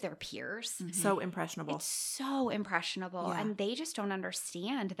impact of their peers. Mhm. So impressionable. It's so impressionable, Yeah. and they just don't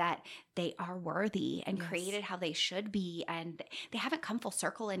understand that they are worthy and Yes. created how they should be, and they haven't come full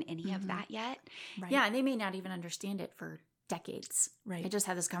circle in any of Mhm. that yet. Right. Yeah, and they may not even understand it for decades. Right. I just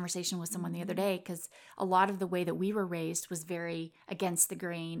had this conversation with someone the other day because a lot of the way that we were raised was very against the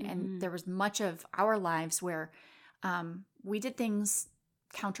grain. Mhm. And there was much of our lives where we did things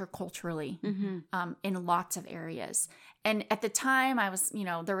counterculturally in lots of areas. And at the time I was, you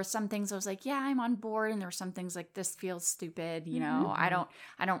know, there were some things I was like, yeah, I'm on board. And there were some things like, this feels stupid. You know, I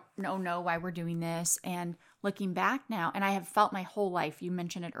don't know why we're doing this. And looking back now, and I have felt my whole life, you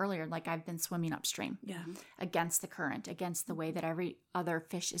mentioned it earlier, like I've been swimming upstream Yeah. against the current, against the way that every other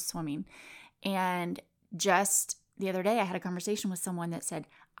fish is swimming. And just the other day, I had a conversation with someone that said,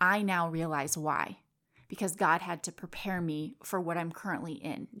 I now realize why. Because God had to prepare me for what I'm currently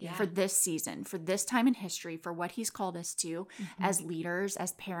in, Yeah. for this season, for this time in history, for what He's called us to as leaders,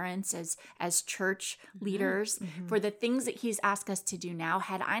 as parents, as church leaders, for the things that He's asked us to do now.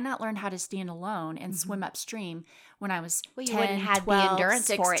 Had I not learned how to stand alone and swim upstream when I was Well, you 10, wouldn't have the 12, endurance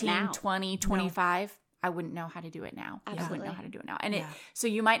 16, for it now. 20, 25, I wouldn't know how to do it now. I Absolutely. wouldn't know how to do it now. And Yeah. so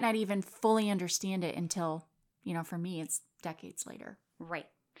you might not even fully understand it until, you know, for me, it's decades later. Right.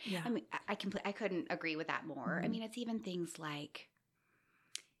 Yeah. I mean, I couldn't agree with that more. I Mhm. mean, it's even things like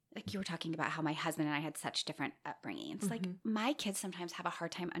you were talking about how my husband and I had such different upbringings. Like Mhm. my kids sometimes have a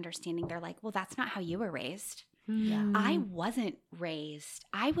hard time understanding. They're like, well, that's not how you were raised. Mm. I wasn't raised.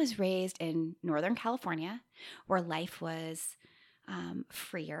 I was raised in Northern California where life was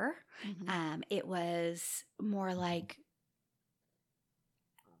freer. It was more like,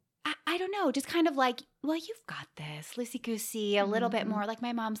 I don't know, just kind of like, well, you've got this, loosey-goosey, a little bit Mhm. more. Like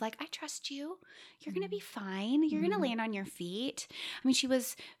my mom's like, I trust you. You're going to be fine. You're Mhm. going to land on your feet. I mean, she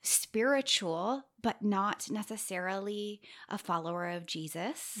was spiritual, but not necessarily a follower of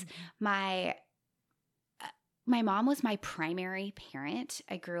Jesus. My mom was my primary parent.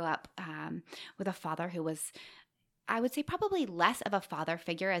 I grew up with a father who was, I would say, probably less of a father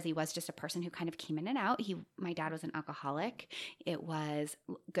figure as he was just a person who kind of came in and out. My dad was an alcoholic. It was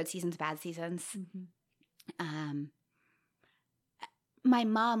good seasons, bad seasons. Mhm. My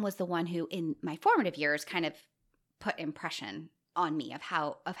mom was the one who, in my formative years, kind of put impression on me of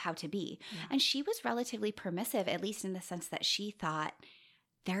how to be. Yeah. And she was relatively permissive, at least in the sense that she thought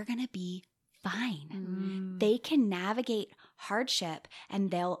they're going to be fine. Mm. They can navigate hardship and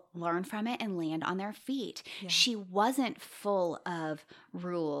they'll learn from it and land on their feet. Yeah. She wasn't full of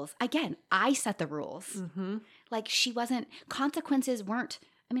rules. Again, I set the rules. Mhm. Like consequences weren't,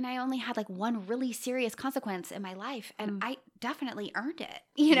 I mean, I only had like one really serious consequence in my life and definitely earned it.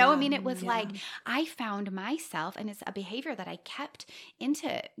 You know, I mean, it was Yeah. like I found myself, and it's a behavior that I kept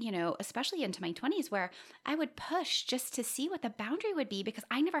into, you know, especially into my 20s, where I would push just to see what the boundary would be because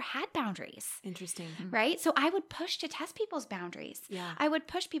I never had boundaries. Interesting. Right? So I would push to test people's boundaries. Yeah. I would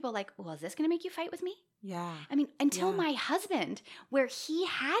push people like, well, is this going to make you fight with me? Yeah. I mean, until Yeah. my husband, where he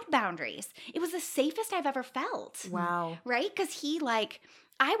had boundaries, it was the safest I've ever felt. Wow. Right? Because he like,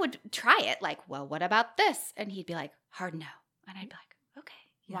 I would try it like, well, what about this? And he'd be like, hard no. And I'd be like, okay.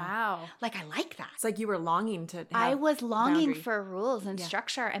 Yeah. Wow. Like, I like that. It's like you were longing to have I was longing boundary. for rules and Yeah.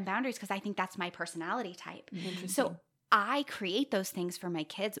 structure and boundaries because I think that's my personality type. Interesting. So I create those things for my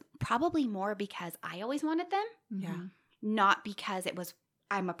kids probably more because I always wanted them, yeah. not because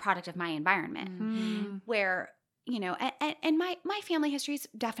I'm a product of my environment. Mm. Where, you know, and my family history is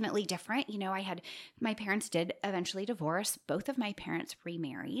definitely different. You know, my parents did eventually divorce. Both of my parents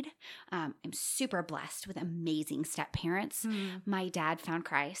remarried. I'm super blessed with amazing step parents. My dad found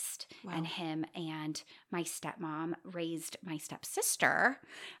Christ, Wow. and him and my stepmom raised my stepsister,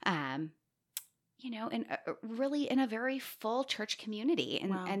 you know, really in a very full church community.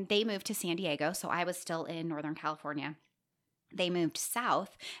 And, Wow. and they moved to San Diego. So I was still in Northern California. They moved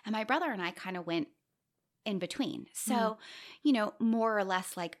south, and my brother and I kind of went in between. So, you know, more or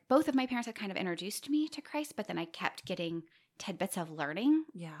less like both of my parents had kind of introduced me to Christ, but then I kept getting tidbits of learning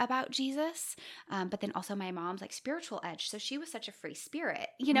Yeah. about Jesus. But then also my mom's like spiritual edge. So she was such a free spirit,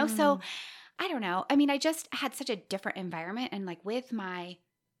 you know? So I don't know. I mean, I just had such a different environment, and like with my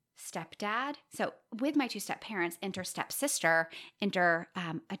stepdad, so with my two step parents, enter stepsister, enter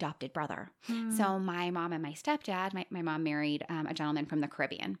adopted brother. So my mom and my stepdad, my mom married a gentleman from the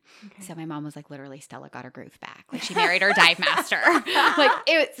Caribbean. Okay. So my mom was like literally Stella got her groove back. Like she married her dive master. Like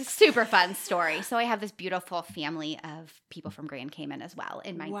it was a super fun story. So I have this beautiful family of people from Grand Cayman as well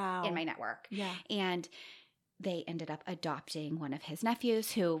in my Wow. network. Yeah. And they ended up adopting one of his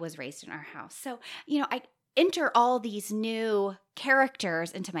nephews who was raised in our house. So, you know, I enter all these new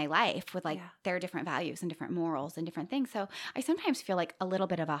characters into my life with like Yeah. their different values and different morals and different things. So I sometimes feel like a little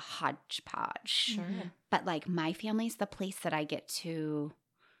bit of a hodgepodge. Sure. But like my family's the place that I get to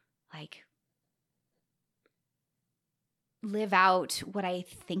like live out what I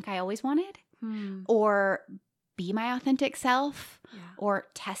think I always wanted, or be my authentic self, Yeah. or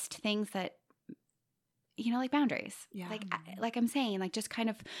test things that, you know, like boundaries. Yeah. Like I'm saying, like just kind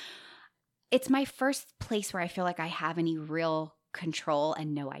of, it's my first place where I feel like I have any real control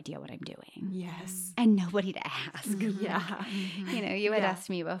and no idea what I'm doing. Yes. And nobody to ask. Yeah. You know, you had Yeah. asked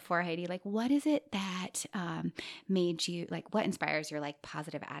me before, Heidi, like, what is it that made you, like, what inspires your, like,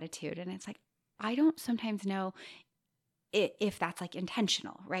 positive attitude? And it's like, I don't sometimes know if that's, like,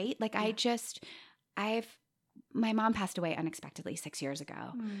 intentional, right? Like, Yeah. my mom passed away unexpectedly 6 years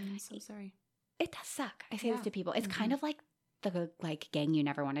ago. I'm so sorry. It does suck. I say Yeah. this to people. It's kind of like the, like, gang you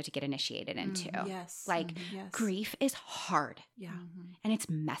never wanted to get initiated into. Yes. Like, yes. grief is hard. Yeah. And it's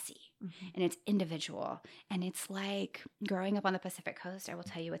messy. Mhm. And it's individual. And it's like growing up on the Pacific Coast, I will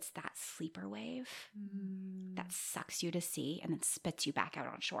tell you, it's that sleeper wave that sucks you to sea and then spits you back out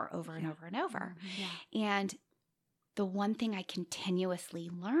on shore over and over and over. Yeah. And the one thing I continuously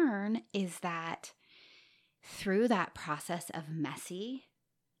learn is that through that process of messy,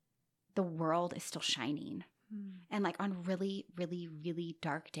 the world is still shining. And like on really, really, really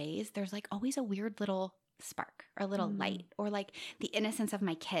dark days, there's like always a weird little spark or a little light, or like the innocence of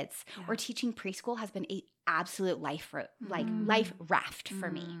my kids, or teaching preschool has been a absolute life raft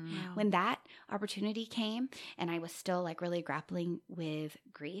for me. Wow. When that opportunity came and I was still like really grappling with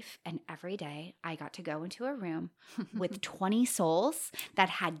grief, and every day I got to go into a room with 20 souls that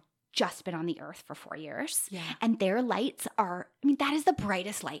had just been on the earth for 4 years. Yeah. And their lights are, I mean, that is the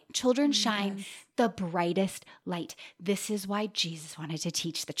brightest light. Children shine Yes. the brightest light. This is why Jesus wanted to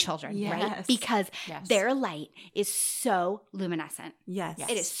teach the children, right? Yes. Because Yes. their light is so luminescent. Yes.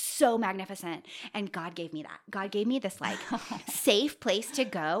 It is so magnificent. And God gave me that. God gave me this like safe place to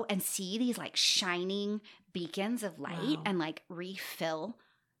go and see these like shining beacons of light Wow. and like refill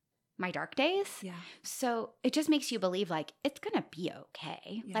my dark days. Yeah. So it just makes you believe like it's going to be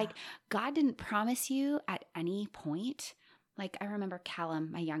okay. Yeah. Like God didn't promise you at any point. Like I remember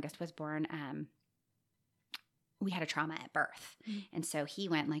Callum, my youngest, was born we had a trauma at birth. And so he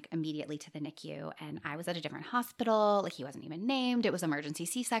went like immediately to the NICU, and I was at a different hospital. Like he wasn't even named. It was emergency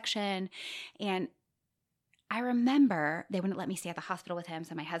C-section. And I remember they wouldn't let me stay at the hospital with him.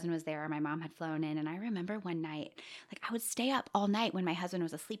 So my husband was there. My mom had flown in. And I remember one night, like I would stay up all night when my husband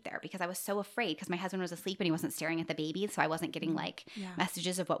was asleep there because I was so afraid because my husband was asleep and he wasn't staring at the baby. So I wasn't getting like Yeah.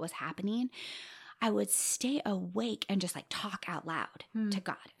 messages of what was happening. I would stay awake and just like talk out loud to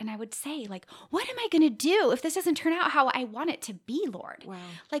God. And I would say like, what am I going to do if this doesn't turn out how I want it to be, Lord? Wow.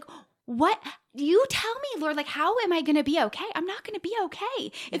 Like, what? You tell me, Lord, like, how am I going to be okay? I'm not going to be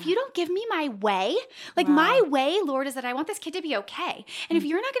okay. If you don't give me my way, like my way, Lord, is that I want this kid to be okay. And if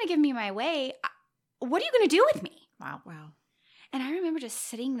you're not going to give me my way, what are you going to do with me? Wow. Wow. And I remember just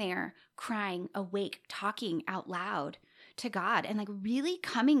sitting there crying, awake, talking out loud to God and like really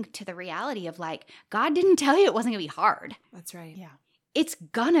coming to the reality of like, God didn't tell you it wasn't gonna be hard. That's right. Yeah. It's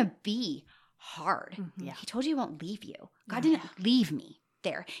gonna be hard. Mm-hmm. Yeah. He told you he won't leave you. God didn't leave me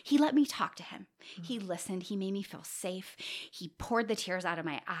there. He let me talk to him. Mm-hmm. He listened. He made me feel safe. He poured the tears out of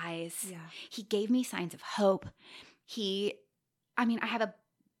my eyes. Yeah. He gave me signs of hope. I have a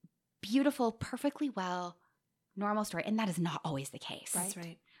beautiful, perfectly well, normal story. And that is not always the case. That's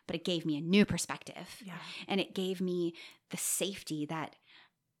right. But it gave me a new perspective. Yeah. And it gave me the safety that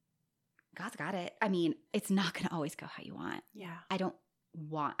God's got it. I mean, it's not going to always go how you want. Yeah. I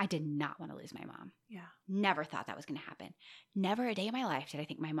did not want to lose my mom. Yeah. Never thought that was going to happen. Never a day in my life did I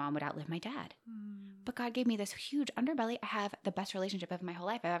think my mom would outlive my dad. But God gave me this huge underbelly. I have the best relationship of my whole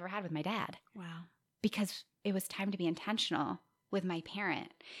life I've ever had with my dad. Wow. Because it was time to be intentional with my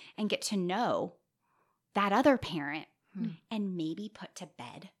parent and get to know that other parent and maybe put to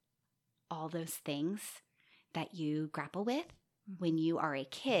bed all those things that you grapple with when you are a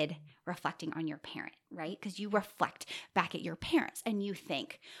kid reflecting on your parent, right? Because you reflect back at your parents and you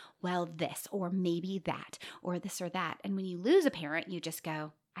think, well, this or maybe that or this or that. And when you lose a parent, you just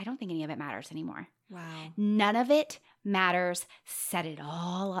go, I don't think any of it matters anymore. Wow. None of it matters. Set it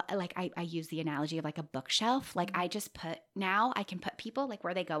all up. Like I use the analogy of like a bookshelf. Like I can put people like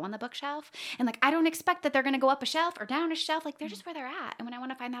where they go on the bookshelf. And like I don't expect that they're going to go up a shelf or down a shelf. Like they're just where they're at. And when I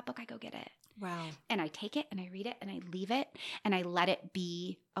want to find that book, I go get it. Wow. And I take it and I read it and I leave it and I let it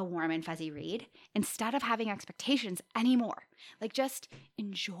be a warm and fuzzy read instead of having expectations anymore. Like just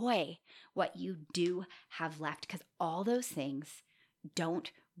enjoy what you do have left because all those things don't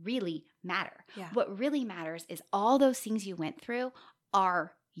really matter. Yeah. What really matters is all those things you went through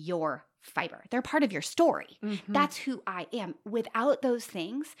are your fiber. They're part of your story. Mm-hmm. That's who I am. Without those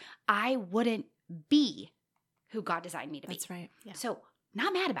things, I wouldn't be who God designed me to be. That's right. Yeah. So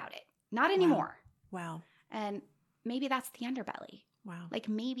not mad about it. Not anymore. Wow. And maybe that's the underbelly. Wow. Like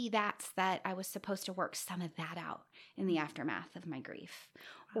maybe that's that I was supposed to work some of that out in the aftermath of my grief.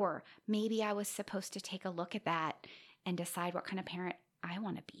 Or maybe I was supposed to take a look at that and decide what kind of parent I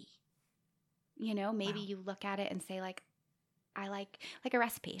want to be. You know, maybe you look at it and say like, I like a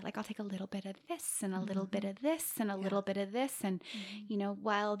recipe. Like I'll take a little bit of this and a little bit of this and a little bit of this. And, you know,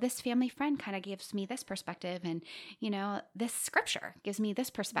 while this family friend kind of gives me this perspective and, you know, this scripture gives me this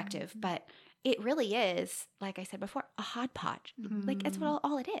perspective, but it really is, like I said before, a hodgepodge. Like it's what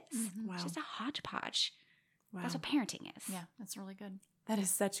all it is. Wow. It's just a hodgepodge. Wow. That's what parenting is. Yeah, that's really good. That is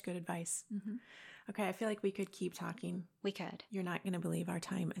such good advice. Mm-hmm. Okay, I feel like we could keep talking. We could. You're not going to believe our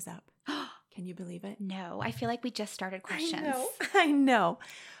time is up. Can you believe it? No, I feel like we just started questions. I know.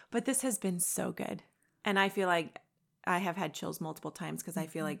 But this has been so good. And I feel like I have had chills multiple times because I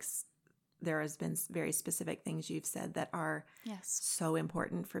feel like there has been very specific things you've said that are so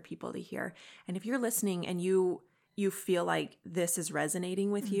important for people to hear. And if you're listening and you feel like this is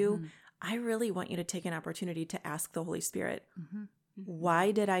resonating with you, I really want you to take an opportunity to ask the Holy Spirit,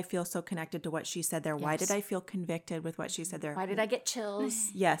 why did I feel so connected to what she said there? Why did I feel convicted with what she said there? Why did I get chills?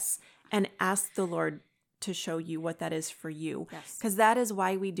 Yes. And ask the Lord to show you what that is for you. Yes. Because that is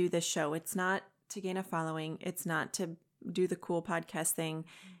why we do this show. It's not to gain a following. It's not to do the cool podcast thing.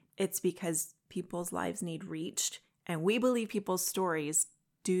 It's because people's lives need reached. And we believe people's stories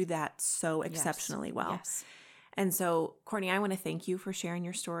do that so exceptionally well. Yes. And so, Cortney, I want to thank you for sharing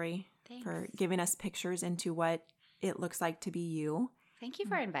your story, Thanks. for giving us pictures into what it looks like to be you. Thank you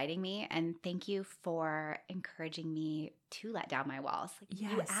for inviting me, and thank you for encouraging me to let down my walls. Like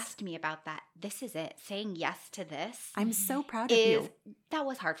you asked me about that. This is it. Saying yes to this. I'm so proud of you. That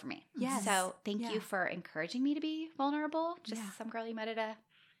was hard for me. Yes. So thank you for encouraging me to be vulnerable. Just some girl you met at a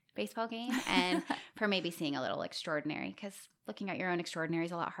baseball game, and for maybe seeing a little extraordinary, because looking at your own extraordinary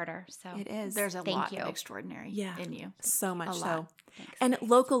is a lot harder. So It is. There's a lot you. of extraordinary in you. So much A so. lot. Thanks. And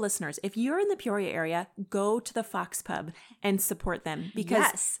local listeners, if you're in the Peoria area, go to the Fox Pub and support them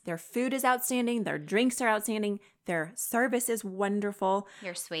because their food is outstanding, their drinks are outstanding, their service is wonderful.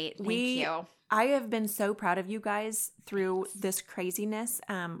 You're sweet. Thank you. I have been so proud of you guys through this craziness.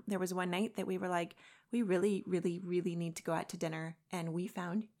 There was one night that we were like, we really, really, really need to go out to dinner. And we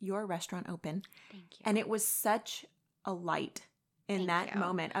found your restaurant open. Thank you. And it was such a light in that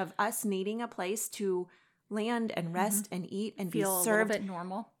moment of us needing a place to land and rest and eat and Feel be served. a little bit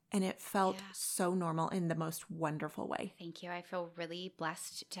normal. And it felt so normal in the most wonderful way. Thank you. I feel really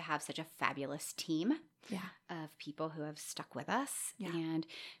blessed to have such a fabulous team of people who have stuck with us and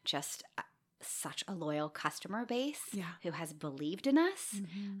just such a loyal customer base who has believed in us.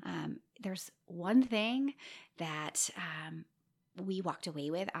 There's one thing that we walked away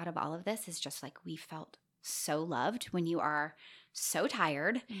with out of all of this is just like we felt so loved when you are so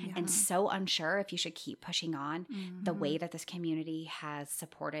tired and so unsure if you should keep pushing on. The way that this community has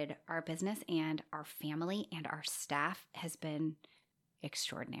supported our business and our family and our staff has been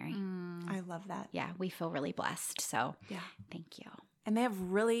extraordinary. I love that. Yeah, we feel really blessed. So thank you. And they have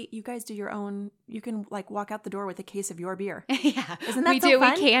really, you guys do your own, you can like walk out the door with a case of your beer. Yeah. Isn't that we so do.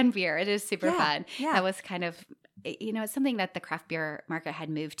 fun? We can beer. It is super fun. Yeah. That was kind of, it's something that the craft beer market had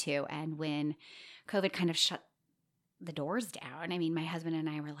moved to. And when COVID kind of shut the doors down, I mean, my husband and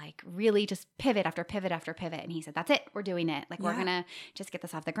I were like, really just pivot after pivot after pivot. And he said, that's it. We're doing it. Like, we're going to just get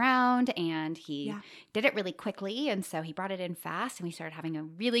this off the ground. And he did it really quickly. And so he brought it in fast and we started having a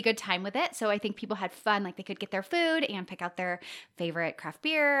really good time with it. So I think people had fun. Like, they could get their food and pick out their favorite craft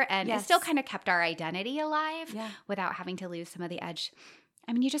beer. And it still kind of kept our identity alive without having to lose some of the edge.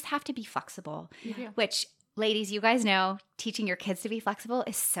 I mean, you just have to be flexible, which, ladies, you guys know teaching your kids to be flexible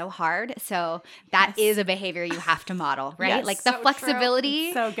is so hard. So that is a behavior you have to model, right? Yes. Like the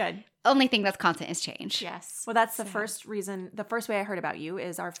flexibility. So good. Only thing that's constant is change. Yes. Well, that's the first reason, the first way I heard about you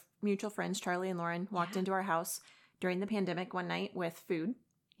is our mutual friends, Charlie and Lauren, walked into our house during the pandemic one night with food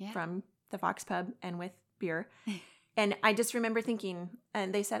from the Fox Pub and with beer. And I just remember thinking,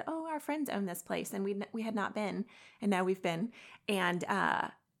 and they said, oh, our friends own this place. And we had not been, and now we've been. And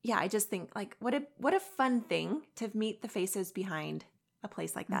I just think like what a fun thing to meet the faces behind a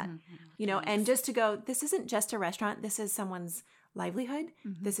place like that, you know, and just to go, this isn't just a restaurant. This is someone's livelihood.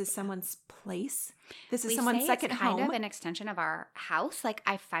 This is someone's place. This is someone's second home. Kind of an extension of our house. Like,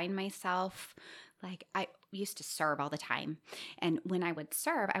 I find myself, like, I used to serve all the time. And when I would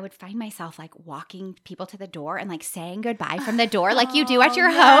serve, I would find myself like walking people to the door and like saying goodbye from the door, like you do at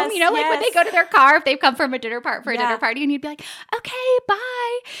your home, you know, like when they go to their car, if they've come from a dinner party, and you'd be like, okay,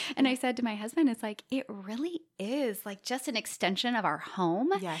 bye. And I said to my husband, it's like, it really is like just an extension of our home.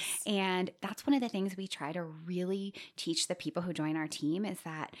 Yes. And that's one of the things we try to really teach the people who join our team is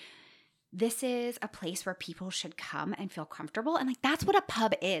that this is a place where people should come and feel comfortable. And like, that's what a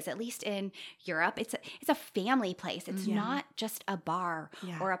pub is, at least in Europe. It's a family place. It's not just a bar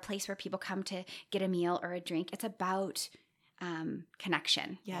or a place where people come to get a meal or a drink. It's about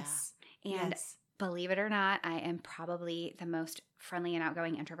connection. Yes. And believe it or not, I am probably the most friendly and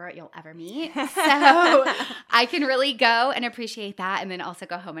outgoing introvert you'll ever meet. So I can really go and appreciate that and then also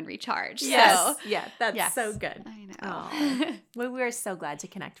go home and recharge. Yes. So, That's so good. I know. Oh. Well, we're so glad to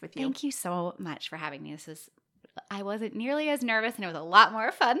connect with you. Thank you so much for having me. I wasn't nearly as nervous and it was a lot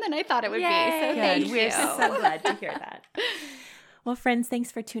more fun than I thought it would be. So thank you. We're so glad to hear that. Well, friends,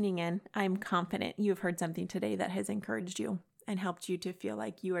 thanks for tuning in. I'm confident you've heard something today that has encouraged you and helped you to feel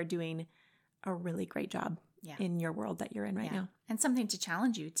like you are doing a really great job in your world that you're in right now. And something to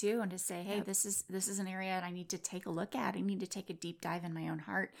challenge you too, and to say, hey, this is an area that I need to take a look at. I need to take a deep dive in my own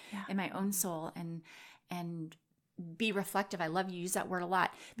heart, in my own soul, and be reflective. I love you use that word a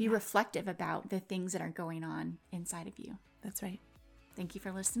lot. Be reflective about the things that are going on inside of you. That's right. Thank you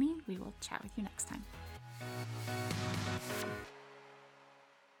for listening. We will chat with you next time.